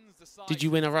 Did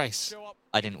you win a race?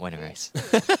 I didn't win a race.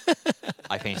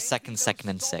 I finished second,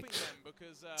 and sixth.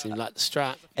 Seemed like the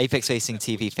strat. Apex Racing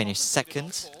TV finished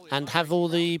second. And have all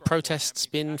the protests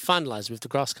been finalised with the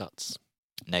grass cuts?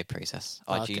 No process.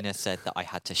 Arjuna said that I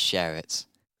had to share it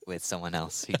with someone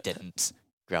else who didn't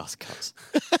grass cut.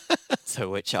 To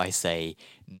which I say,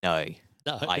 no,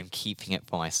 I'm keeping it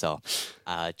for myself.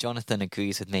 Jonathan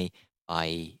agrees with me.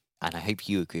 And I hope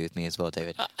you agree with me as well,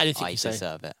 David. Anything I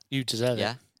deserve it. You deserve it.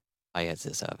 Yeah, I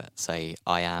deserve it. So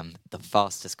I am the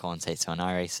fastest commentator on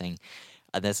iRacing,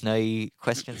 and there's no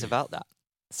questions about that.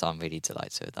 So I'm really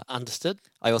delighted with that. Understood.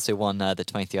 I also won the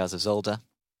 23 Hours of Zolder.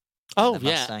 Oh,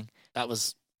 yeah. That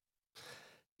was...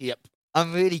 Yep.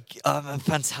 I'm a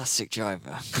fantastic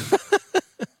driver.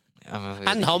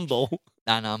 And humble.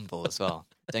 And humble as well.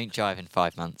 Don't drive in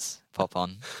 5 months. Pop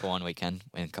on for one weekend,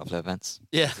 win a couple of events.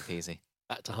 Yeah. Easy.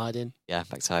 Back to hiding. Yeah,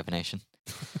 back to hibernation.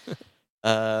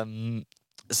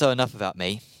 So enough about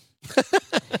me.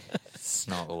 It's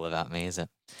not all about me, is it?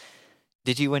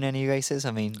 Did you win any races?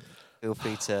 I mean, feel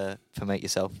free to promote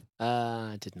yourself.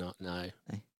 I did not know.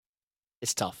 Hey.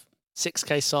 It's tough.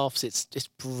 6K softs, it's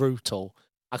brutal.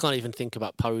 I can't even think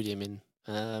about podiuming,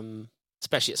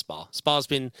 especially at Spa. Spa's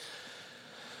been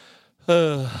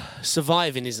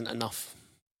surviving isn't enough.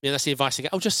 That's the advice I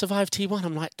get. Oh, just survive T1.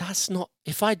 I'm like, that's not.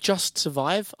 If I just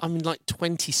survive, I'm in like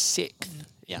 26th.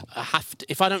 Yeah. I have to.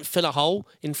 If I don't fill a hole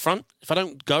in front, if I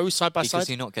don't go side by side, Because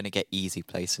you're not going to get easy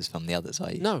places from the others,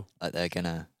 are you? No. Like they're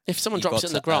gonna. If someone drops it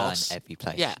on the grass, every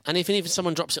place. Yeah, and if even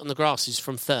someone drops it on the grass who's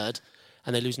from third,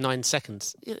 and they lose 9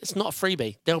 seconds, it's not a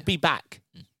freebie. They'll be back.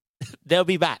 They'll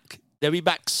be back. They'll be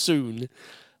back soon.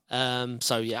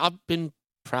 So yeah, I've been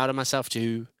proud of myself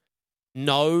to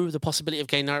know the possibility of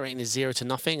gain night rating is 0 to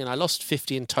nothing, and I lost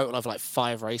 50 in total over like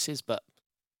 5 races. But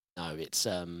no, it's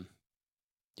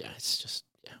it's just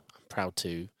I'm proud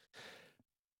to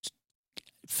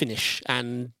finish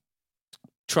and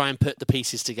try and put the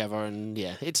pieces together. And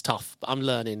yeah, it's tough. But I'm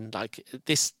learning. Like at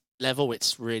this level,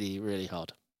 it's really, really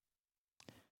hard.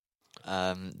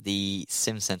 The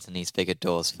Sim Center needs bigger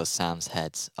doors for Sam's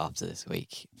heads after this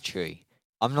week. True.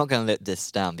 I'm not going to let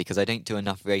this down because I don't do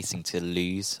enough racing to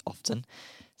lose often.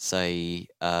 So,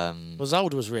 Well,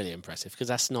 Zold was really impressive because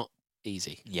that's not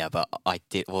easy. Yeah, but I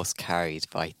was carried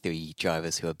by 3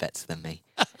 drivers who are better than me.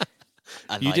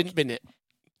 And you didn't bin it?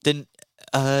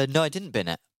 No, I didn't bin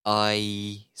it.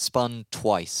 I spun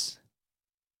twice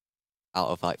out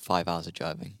of like 5 hours of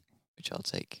driving, which I'll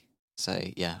take. So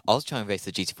yeah, I was trying to race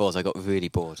the GT4s. I got really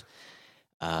bored.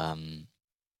 But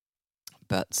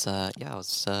yeah, I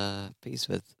was pleased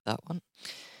with that one.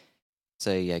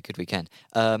 So yeah, good weekend.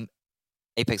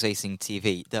 Apex Racing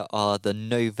TV, there are the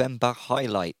November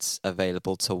highlights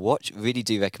available to watch. Really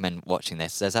do recommend watching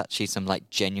this. There's actually some like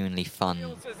genuinely funny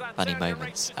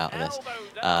moments out of this.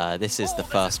 This is the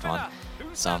first one.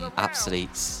 Some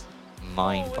absolute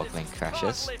mind-boggling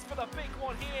crashes.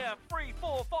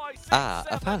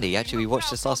 Apparently, actually, we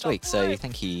watched this last week. So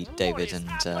thank you, David and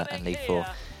Lee, for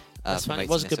that's fine. It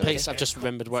was a good piece. I've just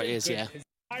remembered what it is. Yeah.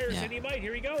 Yeah.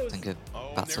 Some good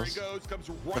battles.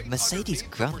 The Mercedes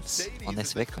grunts on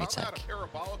this Victory Tech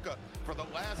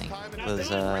was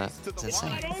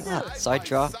insane. Look at that. Side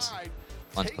draft.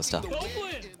 Wonderful stuff.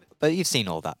 But you've seen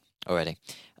all that already.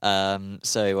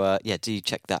 So yeah, do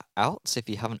check that out if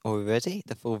you haven't already,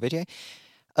 the full video.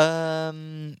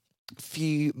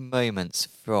 Few moments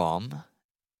from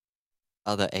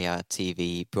other AR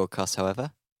TV broadcasts,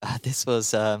 however. This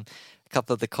was a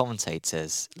couple of the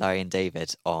commentators, Larry and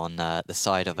David, on the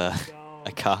side of a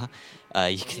car.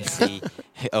 You can see,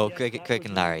 Greg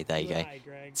and Larry, there you go.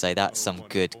 So that's some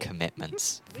good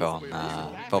commitment from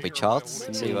Bobby Charles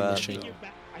to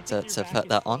put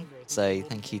that on. So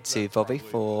thank you to Bobby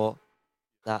for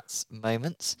that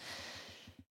moment.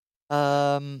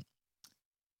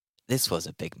 This was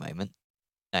a big moment.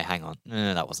 No, hang on.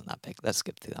 No, that wasn't that big. Let's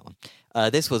skip through that one.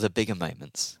 This was a bigger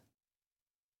moment.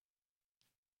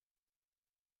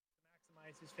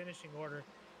 Maximize his finishing order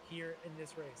here in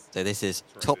this race. So this is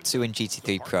top 2 in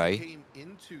GT3 Pro,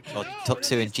 or top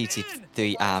 2 in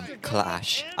GT3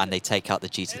 Clash, and they take out the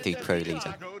GT3 Pro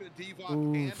leader.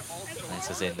 This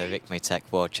is in the Rick Tech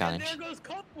World Challenge.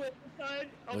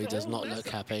 Oh, he does not look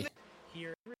happy.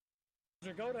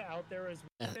 Out there is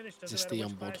finished, just the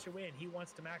onboard. He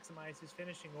wants to maximize his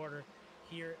finishing order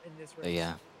here in this race.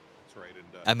 Yeah.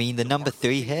 I mean, the number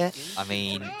 3 here, I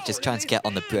mean, just trying to get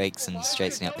on the brakes and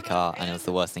straightening up the car, and it was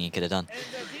the worst thing he could have done.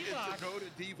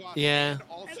 Yeah.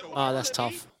 Oh, that's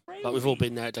tough. But we've all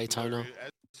been there at Daytona.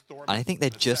 And I think they're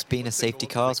just being a safety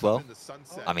car as well.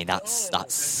 I mean, that's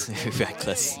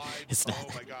reckless, isn't it?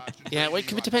 Yeah, well,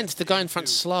 it depends. If the guy in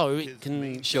front's slow, it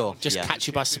can just catch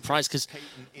you by surprise, because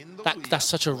that's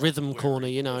such a rhythm corner,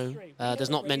 you know. There's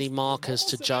not many markers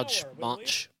to judge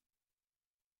much.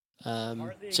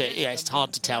 So, yeah, it's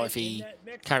hard to tell if he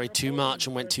carried too much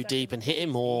and went too deep and hit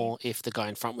him, or if the guy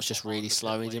in front was just really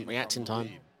slow and he didn't react in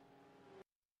time.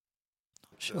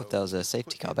 Not sure if there was a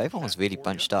safety car, but everyone was really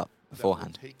bunched up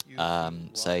beforehand.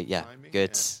 So, yeah,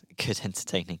 good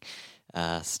entertaining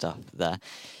stuff there.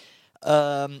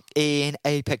 In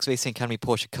Apex Racing Academy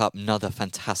Porsche Cup, another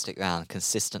fantastic round.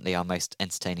 Consistently our most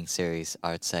entertaining series,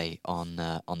 I would say, on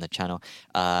the channel.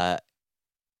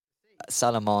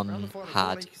 Salomon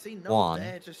had won.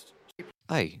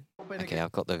 Oh, okay,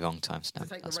 I've got the wrong timestamp.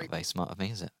 That's not very smart of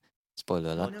me, is it?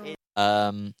 Spoiler alert.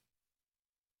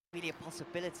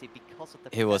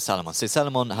 Who was Salomon? So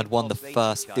Salomon had won the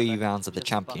first 3 rounds of the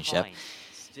championship.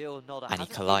 and he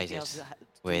collided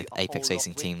with Apex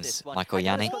Racing Team's Michael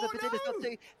Yanni,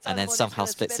 and then somehow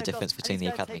splits the difference between the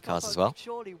Academy cars as well.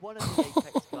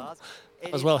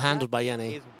 That was well handled by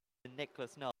Yanni.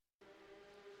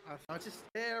 I just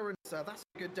there, and that's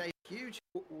a good day. Huge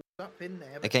up in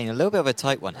there. Again, a little bit of a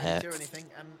tight one here. Do anything,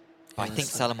 and I think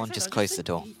Salomon just closed the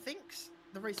door. he thinks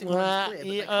the racing line's clear, but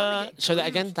they can't get Show that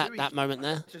again. glued to That each moment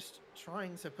other, there. Just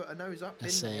trying to put a nose up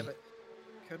Let's in see. there, but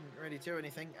couldn't really do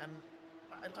anything. And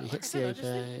He like hits I said, the I just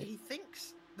think apex. he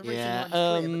thinks the racing Yeah, line's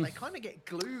clear, but they kind of get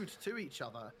glued to each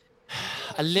other.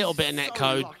 A little bit of So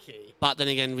netcode, lucky. but then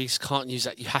again, we just can't use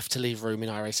that. You have to leave room in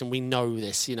iRacing. We know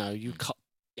this. You know, you can't.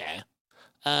 Yeah.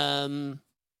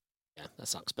 Yeah, that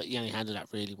sucks. But Yanni handled that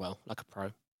really well, like a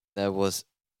pro. There was,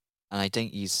 and I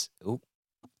don't use. Oh,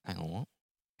 hang on, what?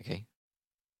 Okay.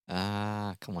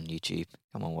 Come on, YouTube.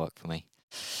 Come on, work for me.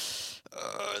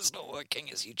 It's not working.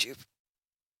 It's YouTube.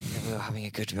 We were having a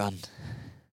good run.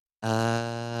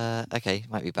 Okay,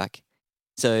 might be back.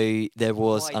 So there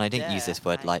was, and I didn't use this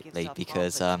word lightly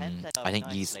because I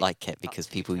didn't use like kit because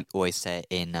people always say it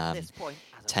in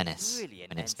tennis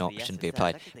when it's not, shouldn't be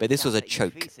applied. But this was a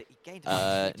choke.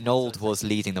 Nold was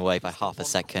leading the way by half a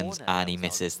second, and he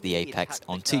misses the apex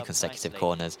on 2 consecutive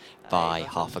corners by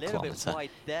half a kilometre,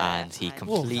 and he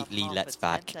completely lets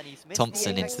back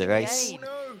Thompson into the race.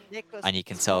 And you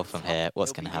can tell from here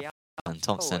what's going to happen.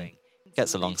 Thompson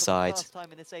gets alongside,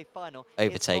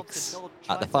 overtakes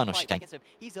at the final chicane,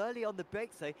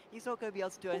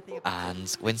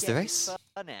 and wins the race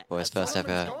for his first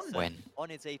ever win.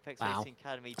 Wow.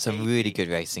 Some really good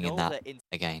racing in that.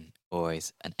 Again,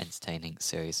 always an entertaining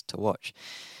series to watch.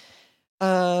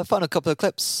 Final couple of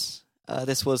clips.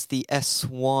 This was the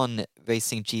S1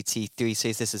 Racing GT3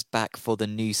 series. This is back for the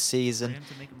new season.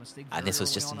 And this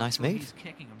was just a nice move.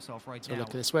 So look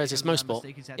at this. Where is this? Mosport?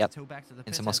 Yep.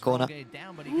 Into Moss corner.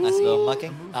 Nice little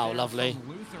mugging. Oh, lovely.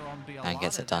 And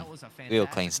gets it done. Real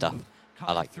clean stuff.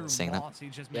 I like seeing that.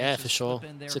 Yeah, for sure.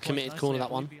 It's a committed corner,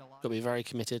 that one. Got to be very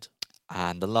committed.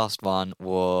 And the last one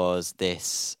was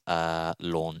this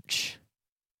launch.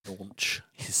 Launch.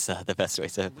 Is the best way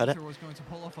to put it. Was going to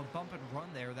pull off a bump and run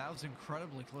there. That was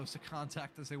incredibly close to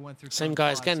contact as they went through. Same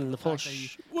guy again in the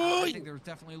Porsche. I think there was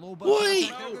definitely low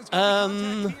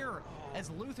as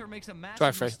Luther makes a massive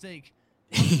Drive-through. mistake.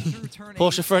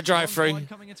 Porsche for a drive-through.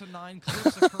 Coming into 9,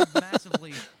 clips the curb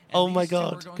massively. Oh And my these two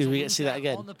are God. going Did we to get to see lose that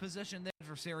again? On the position there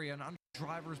for Syria and under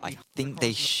drivers I behind think the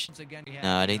they cars. Once again, we have-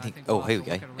 No, I don't I think. think Oh, we'll here we have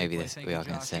go. to look at a Maybe replay this. tape We are of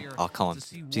going to Josh say. here Oh, come on. to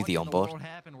see Do what the in onboard. world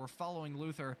happened. We're following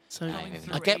Luther. So coming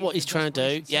through I get what he's trying to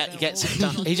do. desperation Yeah, set he gets down it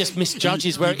done. low. He just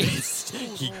misjudges where he is.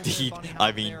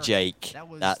 I mean, Jake,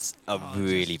 that's a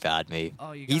really bad move.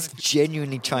 He's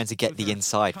genuinely trying to get the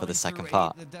inside for the second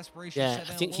part. Yeah,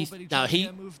 I think he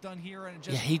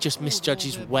just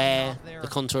misjudges where the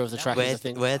contour of the track is, I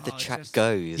think. Where the track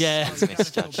goes. Yeah. He's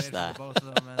misjudged there.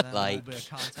 Like,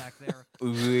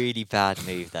 really bad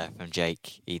move there from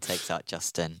Jake. He takes out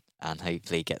Justin and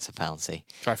hopefully gets a penalty.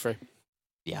 Drive through.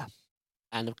 Yeah.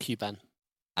 And a Q-ban.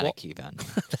 And What? a Q-ban.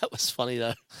 That was funny,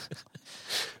 though.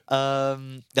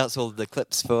 That's all the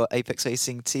clips for Apex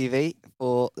Racing TV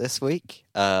for this week.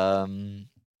 Yeah,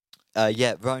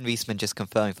 Ryan Reisman just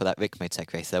confirming for that Rick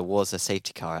Motec race, there was a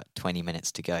safety car at 20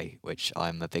 minutes to go, which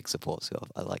I'm a big supporter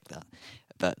of. I like that.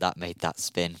 But that made that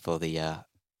spin for the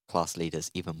class leaders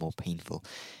even more painful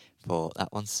for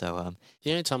that one. So,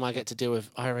 The only time I get to deal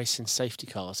with iRacing safety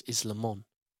cars is Le Mans.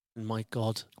 And my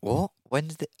God. what? When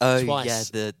did it? Oh,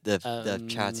 Twice. yeah, the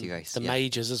charity race. The Yeah.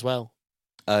 majors as well.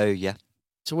 Oh, yeah.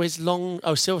 It's always long.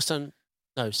 Oh, Silverstone.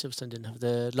 No, Silverstone didn't have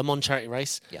the Le Mans charity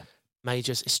race. Yeah.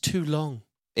 Majors. It's too long.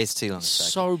 It's too long. It's to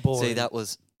so boring. So that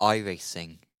was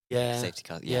iRacing yeah. safety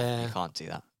car. Yeah, Yeah. you can't do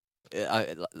that.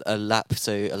 A lap.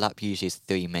 So a lap usually is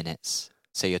 3 minutes.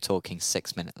 So you're talking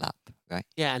 6-minute lap, right?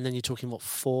 Yeah, and then you're talking, what,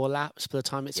 4 laps by the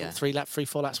time it's Yeah. 3 laps,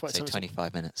 4 laps? What So time is it?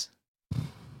 25 minutes.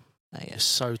 Yeah. You're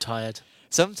so tired.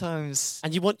 Sometimes.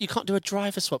 And you can't do a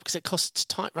driver swap because it costs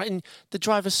time, right? And the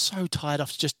driver's so tired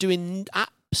after just doing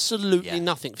absolutely Yeah.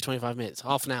 nothing for 25 minutes,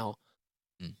 half an hour.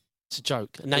 Mm. It's a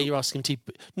joke. And now you're asking him to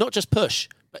not just push,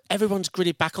 but everyone's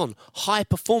gridded back on high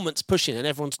performance pushing, and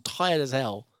everyone's tired as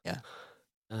hell. Yeah.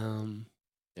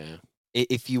 Yeah.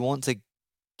 If you want to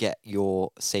get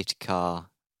your safety car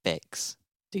fix,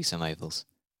 do some ovals.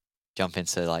 Jump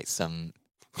into like some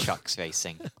trucks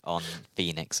racing on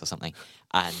Phoenix or something,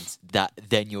 and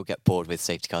then you'll get bored with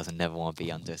safety cars and never want to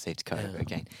be under a safety car ever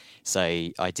again. So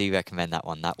I do recommend that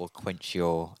one. That will quench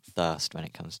your thirst when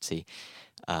it comes to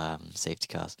safety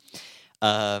cars.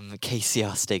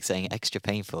 KCR Stig saying extra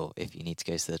painful if you need to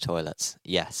go to the toilets.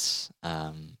 Yes,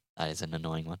 that is an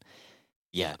annoying one.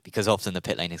 Yeah, because often the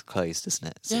pit lane is closed, isn't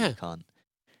it? So Yeah. you can't.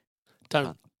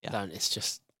 Don't. Yeah. Don't. It's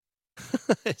just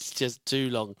it's just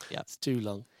too long. Yeah. It's too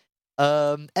long.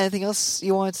 Anything else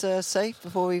you wanted to say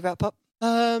before we wrap up?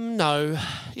 No.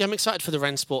 Yeah, I'm excited for the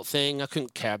Rensport thing. I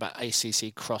couldn't care about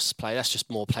ACC crossplay. That's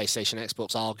just more PlayStation,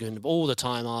 Xbox arguing all the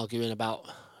time, arguing about.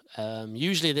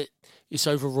 Usually that it's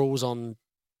over rules on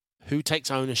who takes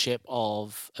ownership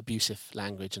of abusive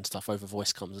language and stuff over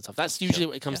voice comms and stuff. That's usually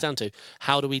what it comes down to.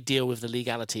 How do we deal with the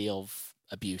legality of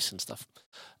abuse and stuff?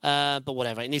 But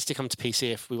whatever. It needs to come to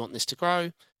PC if we want this to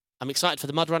grow. I'm excited for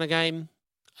the Mud Runner game.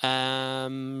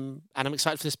 And I'm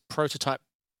excited for this prototype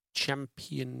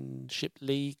Championship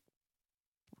League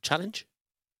challenge.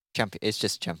 It's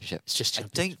just championship. It's just I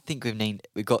championship. don't think we've named.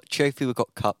 We've got trophy, we've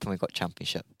got cup, and we've got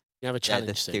championship. You have a They're the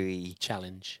challenge soon. three.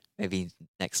 Challenge. Maybe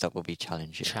next up will be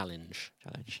challenge. Challenge.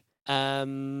 Challenge.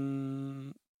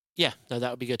 Yeah, no,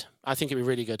 that would be good. I think it'd be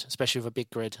really good, especially with a big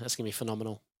grid. That's going to be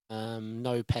phenomenal.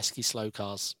 No pesky slow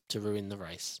cars to ruin the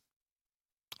race.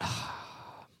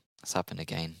 It's happened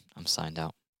again. I'm signed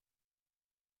out.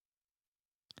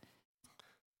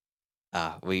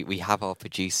 We have our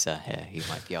producer here who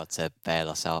might be able to bail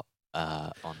us out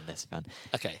on this one.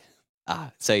 Okay.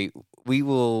 So we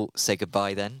will say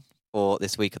goodbye then for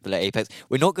this week of the Late Apex.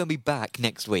 We're not going to be back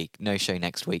next week. No show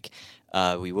next week.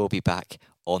 We will be back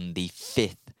on the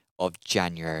 5th of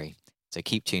January. So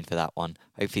keep tuned for that one.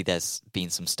 Hopefully there's been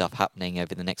some stuff happening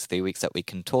over the next 3 weeks that we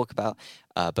can talk about.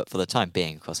 But for the time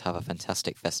being, of course, have a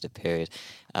fantastic festive period.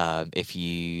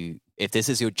 If this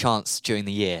is your chance during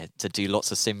the year to do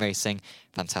lots of sim racing,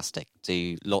 fantastic.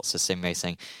 Do lots of sim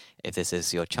racing. If this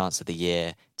is your chance of the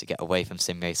year to get away from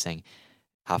sim racing,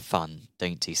 have fun.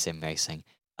 Don't do sim racing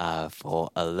for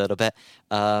a little bit.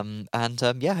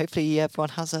 Hopefully everyone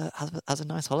has a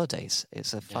nice holidays.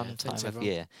 It's a fun time of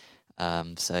year.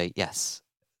 So yes,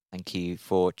 thank you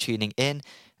for tuning in,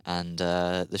 and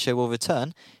the show will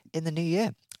return in the new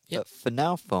year. Yep. But for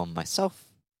now, from myself,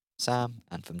 Sam,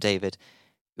 and from David,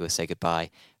 we will say goodbye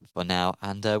for now,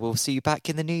 and we'll see you back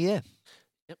in the new year.